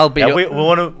come. I'll be Yeah, we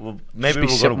want to. Maybe be we're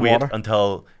going sipping to wait water.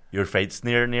 until your fight's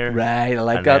near. right. I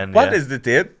like And that. then- What Yeah. is the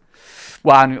date?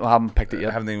 Well, I haven't picked it I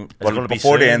yet. haven't even, Is it gonna be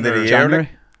before the soon end of or the year. January?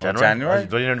 January?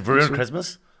 We're in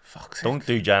Christmas. Fuck's sake. Don't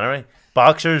do January.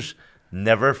 Boxers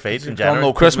never fight in Don't January.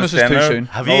 know Christmas is too dinner, soon.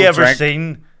 Have no you ever drink.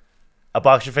 seen a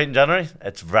boxer fight in January?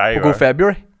 It's very We'll go rare.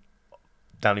 February.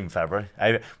 Not even February.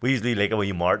 We usually like a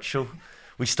wee March show.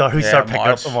 We start Yeah, picking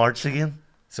March. up in March again.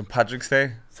 St. Patrick's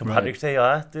Day. St. Patrick's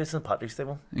Day, do St. Patrick's Day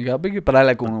one. You got big, but I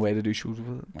like going away to do shows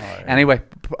with it. Alright. Anyway,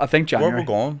 I think Where we January.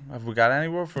 going? Have we got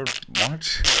anywhere for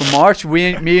March? For March,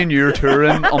 me and you are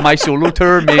touring on my solo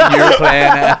tour. Me and you are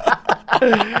playing.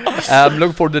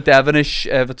 Looking forward to Devonish.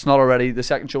 If it's not already, the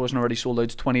second show isn't already sold out.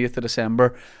 It's 20th of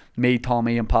December. Me,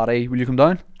 Tommy, and Paddy. Will you come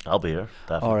down? I'll be here.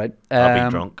 Definitely. All right. I'll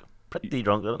be drunk. Pretty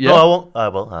drunk. yeah. No, I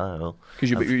won't. I will.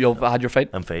 Because you'll had your fight.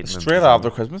 I'm fighting. Straight after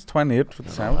Christmas, 28th for No,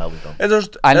 December. I'll be done. There's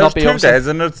I'll not be 2 upset. days,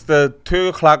 and it's the 2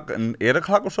 o'clock and 8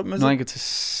 o'clock or something, is No, I it? think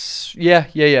it's yeah.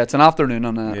 It's an afternoon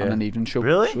and Yeah. an evening show.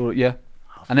 Really? So, yeah.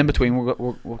 And in between,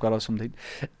 we've got to have something.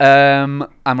 I'm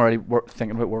already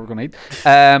thinking about what we're going to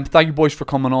eat. Thank you, boys, for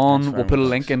coming on. Thanks We'll very put a much.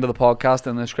 link into the podcast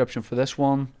in the description for this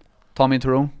one. Tommy and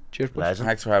Tyrone, cheers, boys. Legend.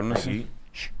 Thanks for having us. Thank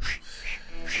you.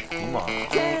 Come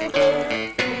on.